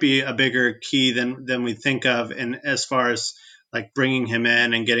that might be a bigger key than we think of, and as far as like bringing him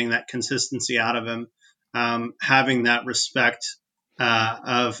in and getting that consistency out of him, having that respect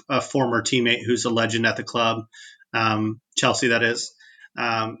of a former teammate who's a legend at the club, Chelsea, that is.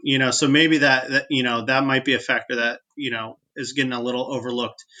 So maybe that might be a factor that is getting a little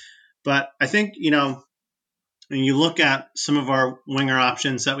overlooked. But I think when you look at some of our winger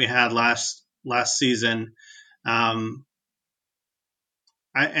options that we had last season.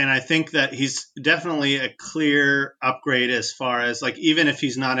 I think that he's definitely a clear upgrade as far as like, even if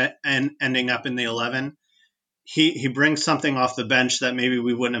he's not ending up in the 11, he brings something off the bench that maybe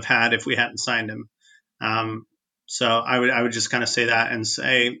we wouldn't have had if we hadn't signed him. So I would just kind of say that and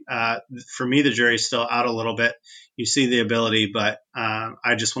say, for me, the jury's still out a little bit. You see the ability, but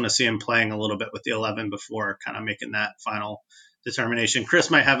I just want to see him playing a little bit with the 11 before kind of making that final determination. Chris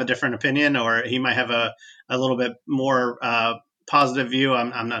might have a different opinion, or he might have a little bit more positive view.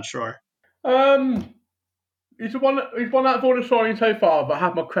 I'm not sure. He's one out of all the signings so far, but I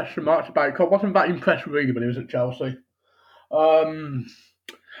have my question marks about it. I wasn't that impressed really when he was at Chelsea.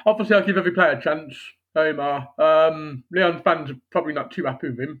 Obviously, I'll give every player a chance. Omar. Lyon fans are probably not too happy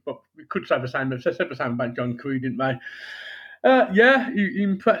with him, but we could say the same. They said the same about John Crew, didn't they? He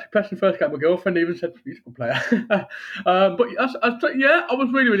impressed the first game. My girlfriend even said he's a good player. But I was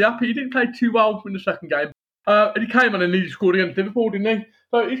really, really happy. He didn't play too well in the second game. And he came on and he scored against Liverpool, didn't he?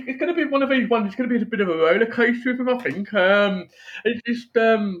 So it's going to be one of these ones. It's going to be a bit of a roller coaster with him, I think.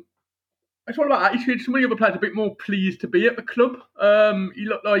 It's all about attitude. Some of the other players are a bit more pleased to be at the club. He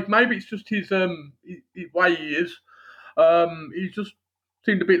looked like maybe it's just his way he is. He just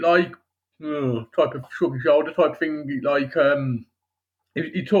seemed a bit like type of shrug his shoulder type thing. Like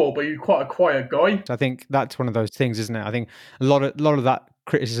he talked, but he's quite a quiet guy. I think that's one of those things, isn't it? I think a lot of that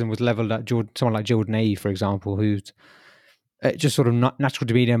criticism was leveled at someone like Jordan Ayew, for example, who's just sort of natural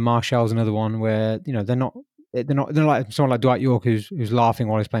demeanor. Martial's another one where they're not like someone like Dwight York who's laughing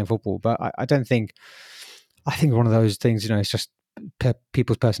while he's playing football. But I don't think. I think one of those things, it's just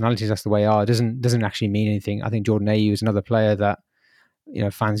people's personalities. That's the way they are. It doesn't actually mean anything. I think Jordan Ayew is another player that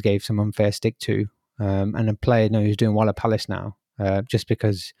fans gave some unfair stick to, and a player who's doing well at Palace now, just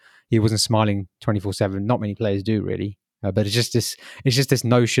because he wasn't smiling 24/7. Not many players do really. But it's just this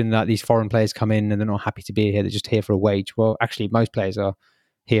notion that these foreign players come in and they're not happy to be here. They're just here for a wage. Well, actually, most players are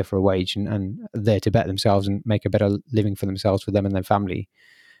here for a wage and there to better themselves and make a better living for themselves, for them and their family.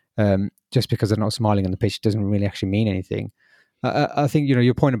 Just because they're not smiling on the pitch doesn't really actually mean anything. I think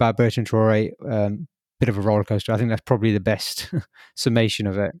your point about Bertrand Traore, bit of a roller coaster. I think that's probably the best summation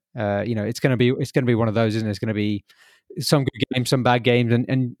of it. It's going to be one of those, isn't it? It's going to be some good games, some bad games,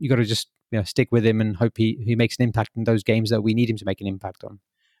 and you got to just stick with him and hope he makes an impact in those games that we need him to make an impact on.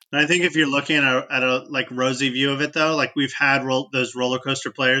 I think if you're looking at a like rosy view of it, though, like we've had those roller coaster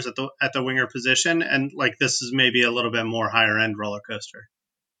players at the winger position, and like this is maybe a little bit more higher end roller coaster,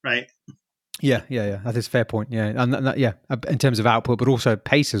 right? Yeah. That is a fair point. Yeah, and in terms of output, but also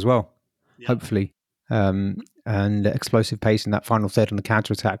pace as well. Yeah. Hopefully, and explosive pace in that final third on the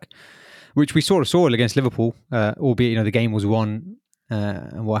counter attack, which we sort of saw against Liverpool, albeit the game was won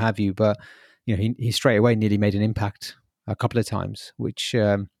and what have you. But he straight away nearly made an impact a couple of times, which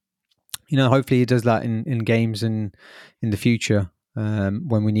hopefully he does that in games and in the future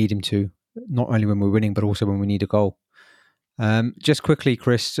when we need him to, not only when we're winning but also when we need a goal. Just quickly,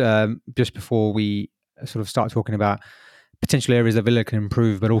 Chris, just before we sort of start talking about potential areas that Villa can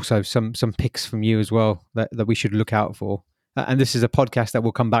improve, but also some picks from you as well that we should look out for. And this is a podcast that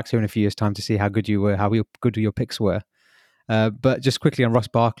we'll come back to in a few years' time to see how good you were, how good your picks were. But just quickly on Ross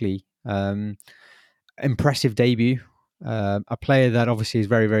Barkley, impressive debut. A player that obviously is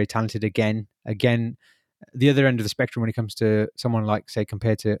very, very talented again, the other end of the spectrum when it comes to someone like, say,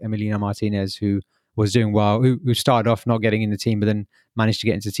 compared to Emiliano Martinez, who was doing well, who started off not getting in the team, but then managed to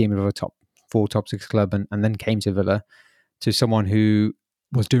get into the team of a top 4, top 6 club and then came to Villa, to someone who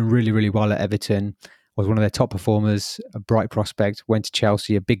was doing really, really well at Everton, was one of their top performers, a bright prospect, went to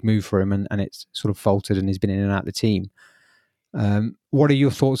Chelsea, a big move for him, and it's sort of faltered and he's been in and out of the team. What are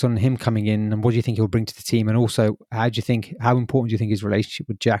your thoughts on him coming in, and what do you think he'll bring to the team? And also, how important do you think his relationship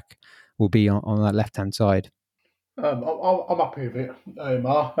with Jack will be on that left-hand side? I'm happy with it,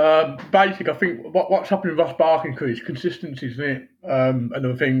 Omar. Basically, I think what's happened with Ross Barkley is consistency, isn't it?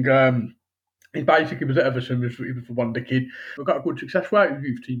 Another thing, he basically was at Everton, he was a wonder kid. We've got a good success rate with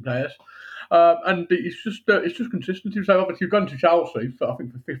youth team players. And it's just consistency. So obviously, you've gone to Chelsea for, I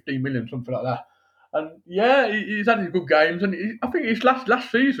think, for 15 million, something like that. And yeah, he's had his good games. And I think his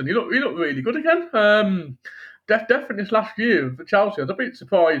last season, he looked really good again. Definitely this last year for Chelsea, I was a bit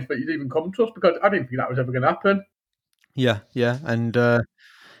surprised that he's even come to us, because I didn't think that was ever going to happen. Yeah, and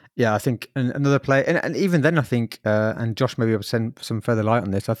I think another player, and even then, I think, and Josh maybe will send some further light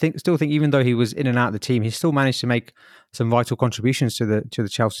on this. Still think even though he was in and out of the team, he still managed to make some vital contributions to the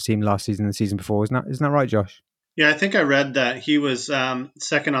Chelsea team last season and the season before. Isn't that right, Josh? Yeah, I think I read that he was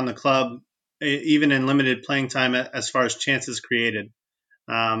second on the club, even in limited playing time as far as chances created.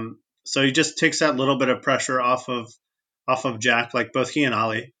 So he just takes that little bit of pressure off of Jack, like both he and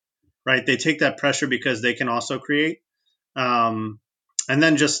Ali, right? They take that pressure because they can also create. And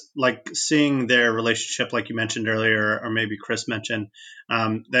then just like seeing their relationship, like you mentioned earlier, or maybe Chris mentioned,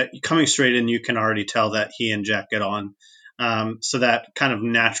 that coming straight in, you can already tell that he and Jack get on. So that kind of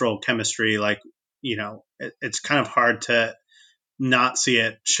natural chemistry, like, it's kind of hard to not see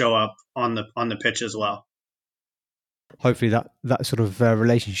it show up on the pitch as well. Hopefully that sort of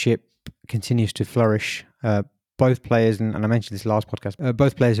relationship continues to flourish. Both players, and I mentioned this last podcast,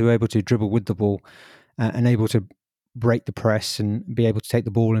 both players who are able to dribble with the ball and able to break the press and be able to take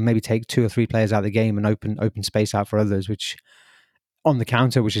the ball and maybe take 2 or 3 players out of the game and open space out for others, which on the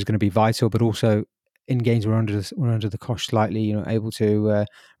counter, which is going to be vital, but also in games we're under the cosh slightly, able to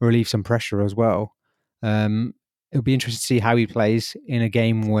relieve some pressure as well. It'll be interesting to see how he plays in a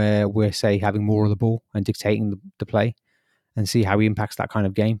game where we're, say, having more of the ball and dictating the play, and see how he impacts that kind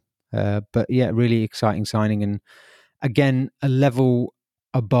of game. But yeah, really exciting signing, and again, a level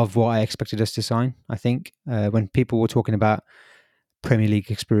above what I expected us to sign. I think when people were talking about Premier League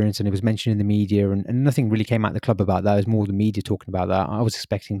experience and it was mentioned in the media, and nothing really came out of the club about that. It was more the media talking about that. I was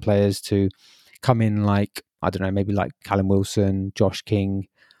expecting players to come in like, I don't know, maybe like Callum Wilson, Josh King,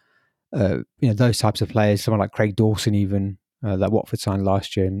 those types of players, someone like Craig Dawson even, that Watford signed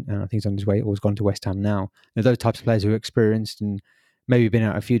last year, and I think he's on his way, or has gone to West Ham now. Those types of players who are experienced and maybe been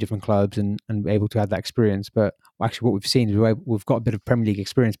at a few different clubs and able to have that experience. But actually what we've seen is we've got a bit of Premier League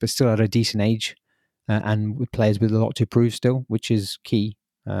experience, but still at a decent age, and with players with a lot to prove still, which is key.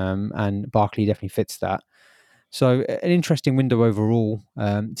 And Barkley definitely fits that. So an interesting window overall.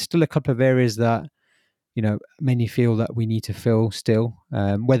 Still a couple of areas that, many feel that we need to fill still.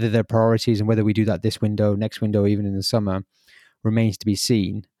 Whether they're priorities and whether we do that this window, next window, even in the summer, remains to be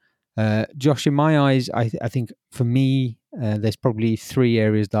seen. Josh, in my eyes, I think for me, there's probably 3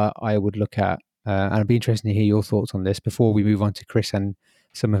 areas that I would look at, and I'd be interested to hear your thoughts on this before we move on to Chris and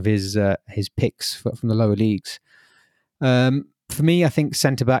some of his picks from the lower leagues. For me, I think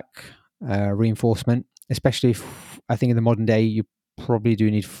centre-back reinforcement, especially I think in the modern day, you probably do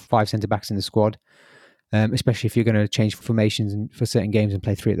need 5 centre-backs in the squad, especially if you're going to change formations for certain games and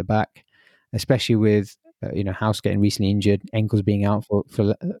play 3 at the back, especially with House getting recently injured, Engels being out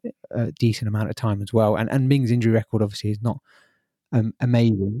for a decent amount of time as well, and Ming's injury record obviously is not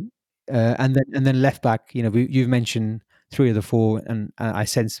amazing. And then left back, you've mentioned 3 of the 4, and I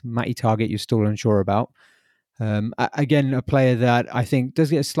sense Matty Targett you're still unsure about. Again, a player that I think does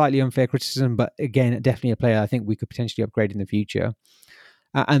get slightly unfair criticism, but again, definitely a player I think we could potentially upgrade in the future.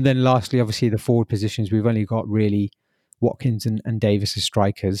 And then lastly, obviously the forward positions, we've only got really Watkins and Davis as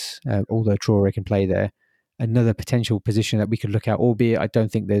strikers, although Traore can play there. Another potential position that we could look at, albeit I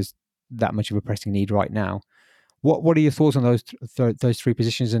don't think there's that much of a pressing need right now. What are your thoughts on those 3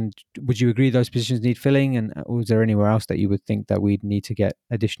 positions, and would you agree those positions need filling, and or is there anywhere else that you would think that we'd need to get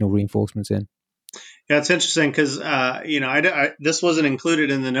additional reinforcements in? Yeah, it's interesting because this wasn't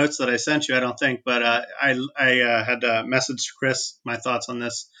included in the notes that I sent you, I don't think, but I had messaged Chris my thoughts on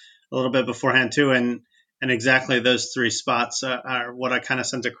this a little bit beforehand too, and and exactly those three spots are what I kind of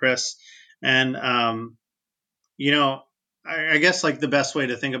sent to Chris. And you know, I guess like the best way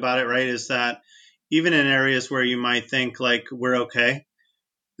to think about it, right, is that even in areas where you might think like we're okay,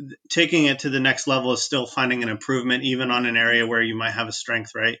 taking it to the next level is still finding an improvement, even on an area where you might have a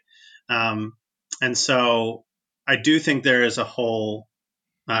strength, right? Um, and so I do think there is a hole.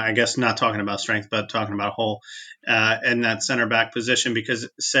 I guess not talking about strength, but talking about a hole in that center back position. Because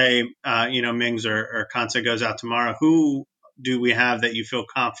say Mings or Konsa goes out tomorrow, who do we have that you feel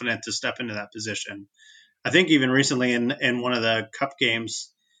confident to step into that position? I think even recently in one of the cup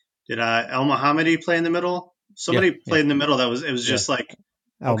games, did El Mohammadi play in the middle? Somebody Yeah. played in the middle. It was just like,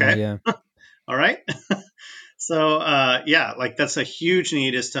 Elmo, okay, yeah. all right. So like that's a huge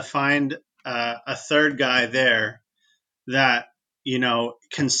need, is to find a third guy there that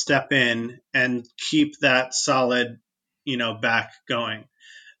can step in and keep that solid back going.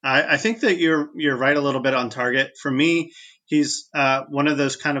 I think that you're right a little bit on target. For me, he's one of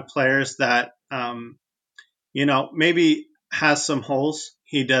those kind of players that maybe has some holes.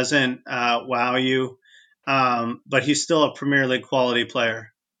 He doesn't wow you, but he's still a Premier League quality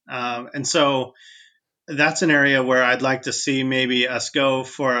player. And so that's an area where I'd like to see maybe us go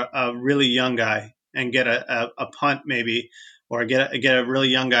for a really young guy and get a punt maybe, or get a really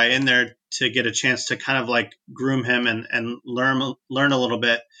young guy in there to get a chance to kind of like groom him and learn a little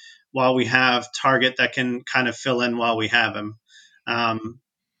bit while we have Target that can kind of fill in while we have him.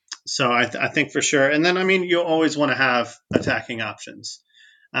 So I think for sure. And then, I mean, you always want to have attacking options.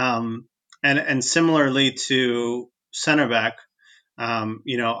 And similarly to center back,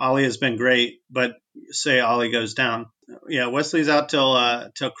 Ollie has been great, but say Ollie goes down. Yeah, Wesley's out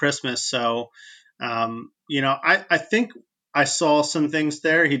till Christmas. So, I think I saw some things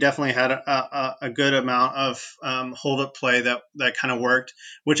there. He definitely had a good amount of hold up play that kind of worked,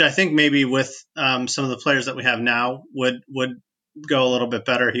 which I think maybe with some of the players that we have now would go a little bit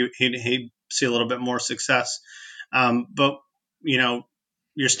better. He'd see a little bit more success. But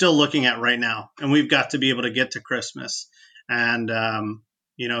you're still looking at right now, and we've got to be able to get to Christmas. And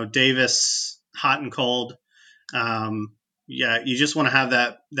Davis hot and cold. You just want to have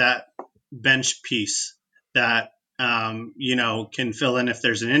that bench piece that can fill in if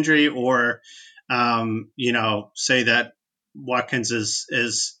there's an injury, or say that Watkins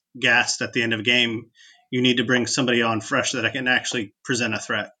is gassed at the end of a game. You need to bring somebody on fresh that can actually present a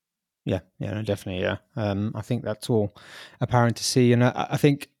threat. Yeah, no, definitely. Yeah, I think that's all apparent to see, and I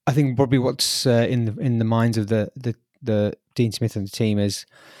think probably what's in the minds of the Dean Smith and the team is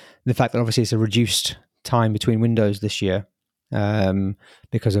the fact that obviously it's a reduced time between windows this year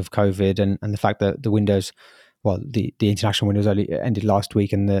because of COVID, and the fact that the windows, well, the international windows only ended last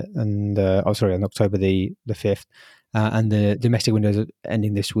week, on October the 5th, and the domestic windows are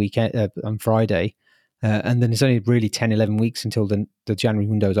ending this week on Friday. And then it's only really 10, 11 weeks until the January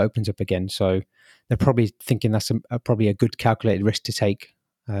windows opens up again. So they're probably thinking that's probably a good calculated risk to take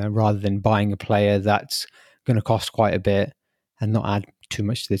rather than buying a player that's going to cost quite a bit and not add too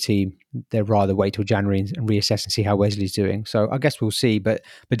much to the team. They'd rather wait till January and reassess and see how Wesley's doing. So I guess we'll see. But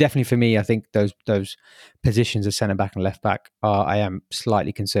definitely for me, I think those positions of centre back and left back I am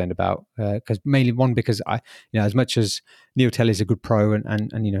slightly concerned about, because mainly one, because as much as Neil Telly's a good pro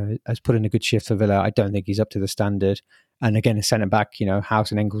and has put in a good shift for Villa, I don't think he's up to the standard. And again, a centre back, House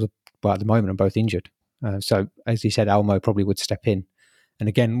and Engels, at the moment, are both injured. So as you said, Elmo probably would step in. And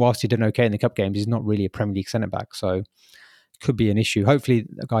again, whilst he did okay in the cup games, he's not really a Premier League centre back, so could be an issue. Hopefully,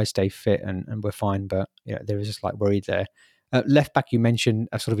 the guys stay fit and we're fine. But there is a slight worry there. Left back, you mentioned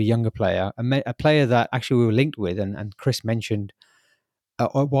a sort of a younger player, a player that actually we were linked with, and Chris mentioned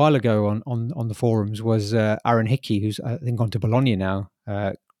a while ago on the forums, was Aaron Hickey, who's I think gone to Bologna now.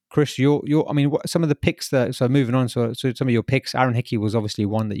 Chris, some of the picks so moving on, so some of your picks, Aaron Hickey was obviously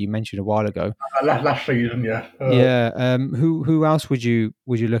one that you mentioned a while ago. Last season, yeah. Who else would you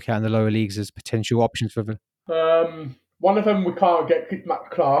look at in the lower leagues as potential options for? One of them we can't get, Max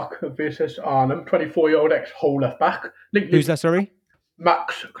Clark of VSS Arnhem, 24-year-old ex-Hull left back. Who's that, sorry?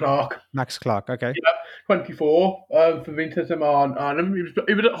 Max Clark. Max Clark, okay. Yeah, 24 for VSS Arnhem. He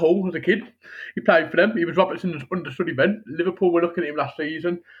was at Hull as a kid. He played for them. He was Robertson's understudy then. Liverpool were looking at him last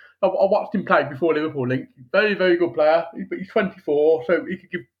season. I watched him play before Liverpool linked. Very, very good player. But he's 24, so he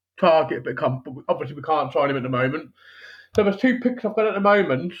could give Target a bit of comfort. Obviously, we can't sign him at the moment. So there's two picks I've got at the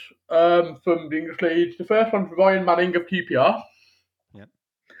moment from the English leagues. The first one's Ryan Manning of QPR. Yep.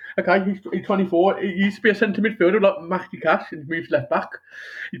 Okay, he's 24. He used to be a centre midfielder like Matty Cash, and he's moved to left back.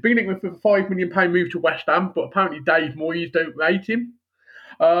 He's been linked with a £5 million move to West Ham, but apparently Dave Moyes don't rate him.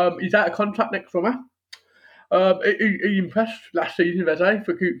 He's out of contract next summer. He impressed last season, Veze,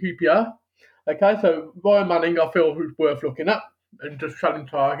 for QPR. Okay, so Ryan Manning, I feel who's worth looking at and just challenge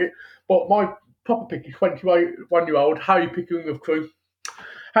target. But my proper pick is 21-year-old Harry Pickering of Crewe.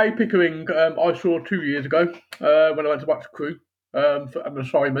 Harry Pickering, I saw 2 years ago when I went to watch Crewe for an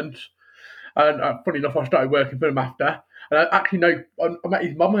assignment. And funny enough, I started working for him after. And I actually know I met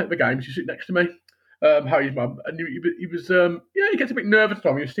his mum at the game. She's sitting next to me. Harry's mum, and he was he gets a bit nervous at the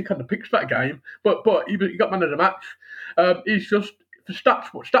time. He was sick on the pitch for that game, but he got man of the match. He's just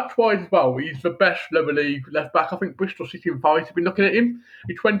for stats wise as well. He's the best level league left back. I think Bristol City and Forest have been looking at him.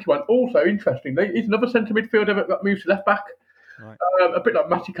 He's 21. Also, interestingly, he's another centre midfielder that moves to left back. Right. A bit like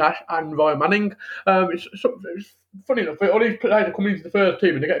Matty Cash and Ryan Manning. It's funny enough, all these players are coming into the first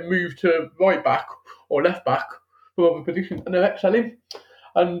team and they're getting moved to right back or left back for other positions, and they're excelling.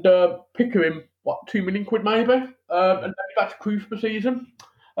 And Pickering, what, £2 million maybe, and then that's Crewe for the season.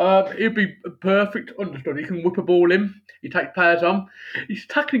 He'd be a perfect understudy. He can whip a ball in. He takes players on. His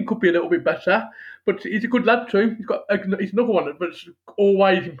tackling could be a little bit better, but he's a good lad too. He's another one that's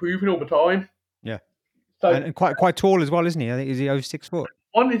always improving all the time. Yeah. So, and quite tall as well, isn't he? I think is he over 6 foot?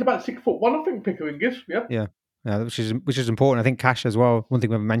 He's about 6'1", I think Pickering is. Yeah. Yeah, which is important. I think Cash as well. One thing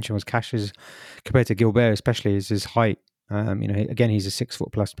we haven't mentioned was Cash's compared to Gilbert, especially, is his height. Again, he's a 6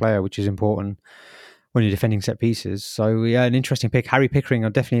 foot plus player, which is important when you're defending set pieces. So yeah, an interesting pick. Harry Pickering,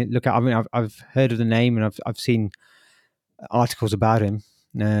 I'll definitely look at. I mean, I've heard of the name and I've seen articles about him,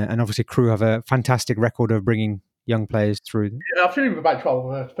 and obviously Crewe have a fantastic record of bringing young players through. Yeah, I've seen him about 12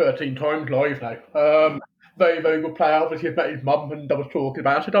 or 13 times live now. Very, very good player. Obviously, I've met his mum and I was talking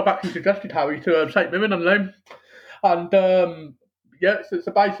about it. I said, I've actually suggested Harry to St Mirren on loan. And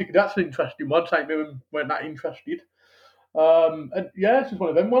so basically that's an interesting one. St Mirren weren't that interested. And yeah, this is one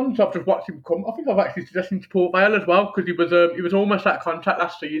of them ones. I've just watched him come. I think I've actually suggested him to Port Vale as well because he was almost out of contract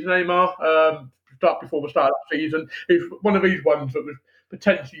last season, Neymar. Before the start of the season. It's one of these ones that was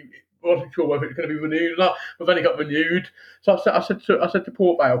potentially wasn't sure whether it's going to be renewed or not. We've only got renewed, so I said to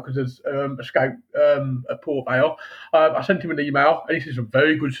Port Vale because there's a scout at Port Vale. I sent him an email and he said some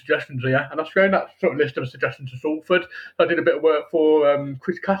very good suggestions here, and I've shown that sort of list of suggestions to Salford. So I did a bit of work for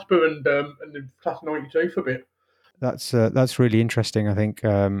Chris Casper and the class of '92 for a bit. That's really interesting. I think.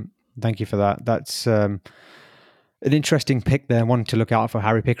 Thank you for that. That's an interesting pick there. One to look out for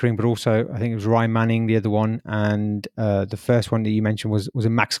Harry Pickering, but also I think it was Ryan Manning, the other one, and the first one that you mentioned was a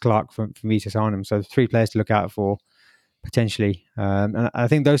Max Clark from Vitesse Arnhem. So 3 players to look out for potentially. And I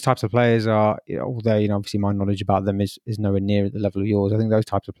think those types of players are, although obviously my knowledge about them is nowhere near at the level of yours. I think those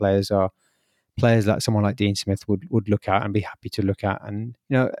types of players are players that someone like Dean Smith would look at and be happy to look at. And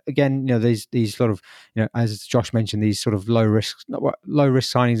again, these sort of as Josh mentioned, these sort of low risk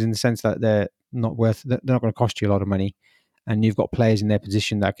signings in the sense that they're not going to cost you a lot of money, and you've got players in their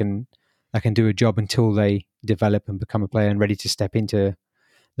position that can do a job until they develop and become a player and ready to step into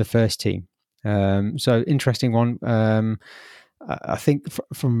the first team. So interesting one. I think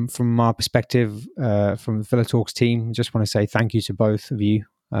from our perspective, from the Villa Talks team, just want to say thank you to both of you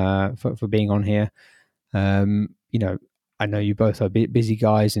for being on here. I know you both are busy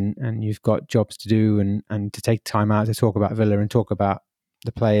guys and you've got jobs to do, and to take time out to talk about Villa and talk about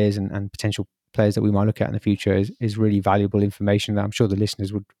the players and potential players that we might look at in the future is really valuable information that I'm sure the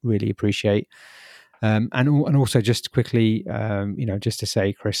listeners would really appreciate. And also just quickly, just to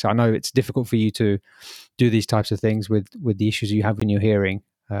say, Chris, I know it's difficult for you to do these types of things with the issues you have in your hearing.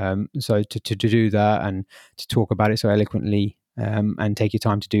 So to do that and to talk about it so eloquently, and take your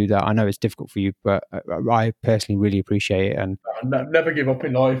time to do that, I know it's difficult for you, but I personally really appreciate it. And never give up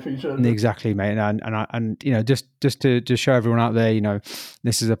in life. Exactly, mate. And just to show everyone out there,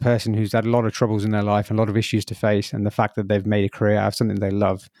 this is a person who's had a lot of troubles in their life and a lot of issues to face, and the fact that they've made a career out of something they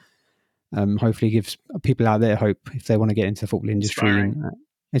love, hopefully gives people out there hope if they want to get into the football industry.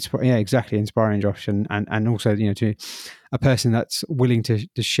 Inspiring, Josh, and also to a person that's willing to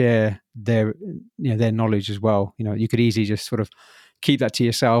share their knowledge as well. You could easily just sort of keep that to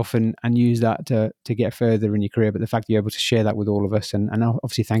yourself and use that to get further in your career, but the fact that you're able to share that with all of us, and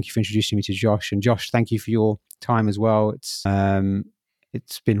obviously thank you for introducing me to Josh, and Josh, thank you for your time as well. It's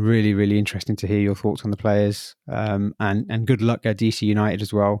been really, really interesting to hear your thoughts on the players, and good luck at DC United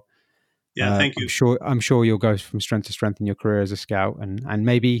as well. Yeah, thank you. I'm sure you'll go from strength to strength in your career as a scout, and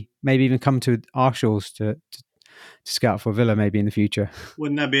maybe even come to Arshaw's to scout for Villa maybe in the future.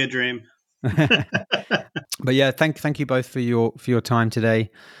 Wouldn't that be a dream? But yeah, thank you both for your time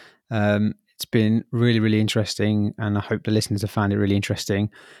today. It's been really, really interesting, and I hope the listeners have found it really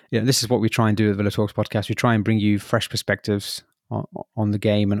interesting. This is what we try and do with Villa Talks podcast. We try and bring you fresh perspectives on the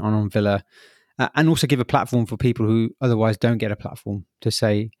game and on Villa, and also give a platform for people who otherwise don't get a platform to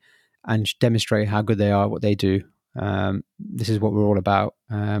say and demonstrate how good they are at what they do. This is what we're all about.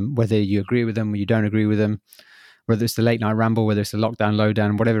 Whether you agree with them or you don't agree with them, whether it's the late night ramble, whether it's the lockdown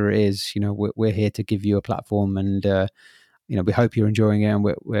lowdown, whatever it is, we're here to give you a platform, and we hope you're enjoying it, and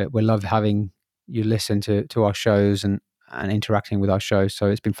we love having you listen to our shows and interacting with our shows. So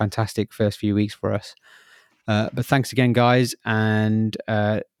it's been fantastic first few weeks for us. But thanks again, guys, and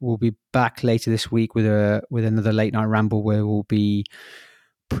we'll be back later this week with another late night ramble where we'll be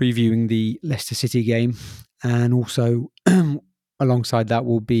previewing the Leicester City game, and also alongside that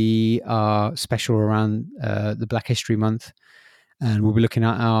will be our special around the Black History Month, and we'll be looking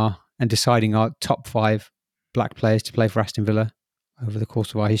at and deciding our top 5 black players to play for Aston Villa over the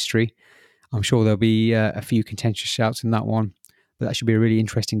course of our history. I'm sure there'll be a few contentious shouts in that one, but that should be a really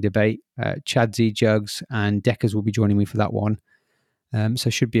interesting debate. Chadsy, Jugs, and Deckers will be joining me for that one, so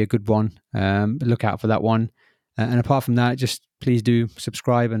it should be a good one. Look out for that one. And apart from that, just please do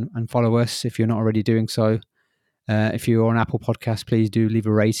subscribe and follow us if you're not already doing so. If you're on Apple Podcasts, please do leave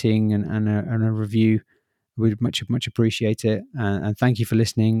a rating and a review. We'd much appreciate it. And thank you for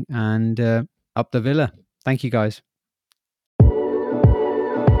listening. And up the Villa. Thank you, guys.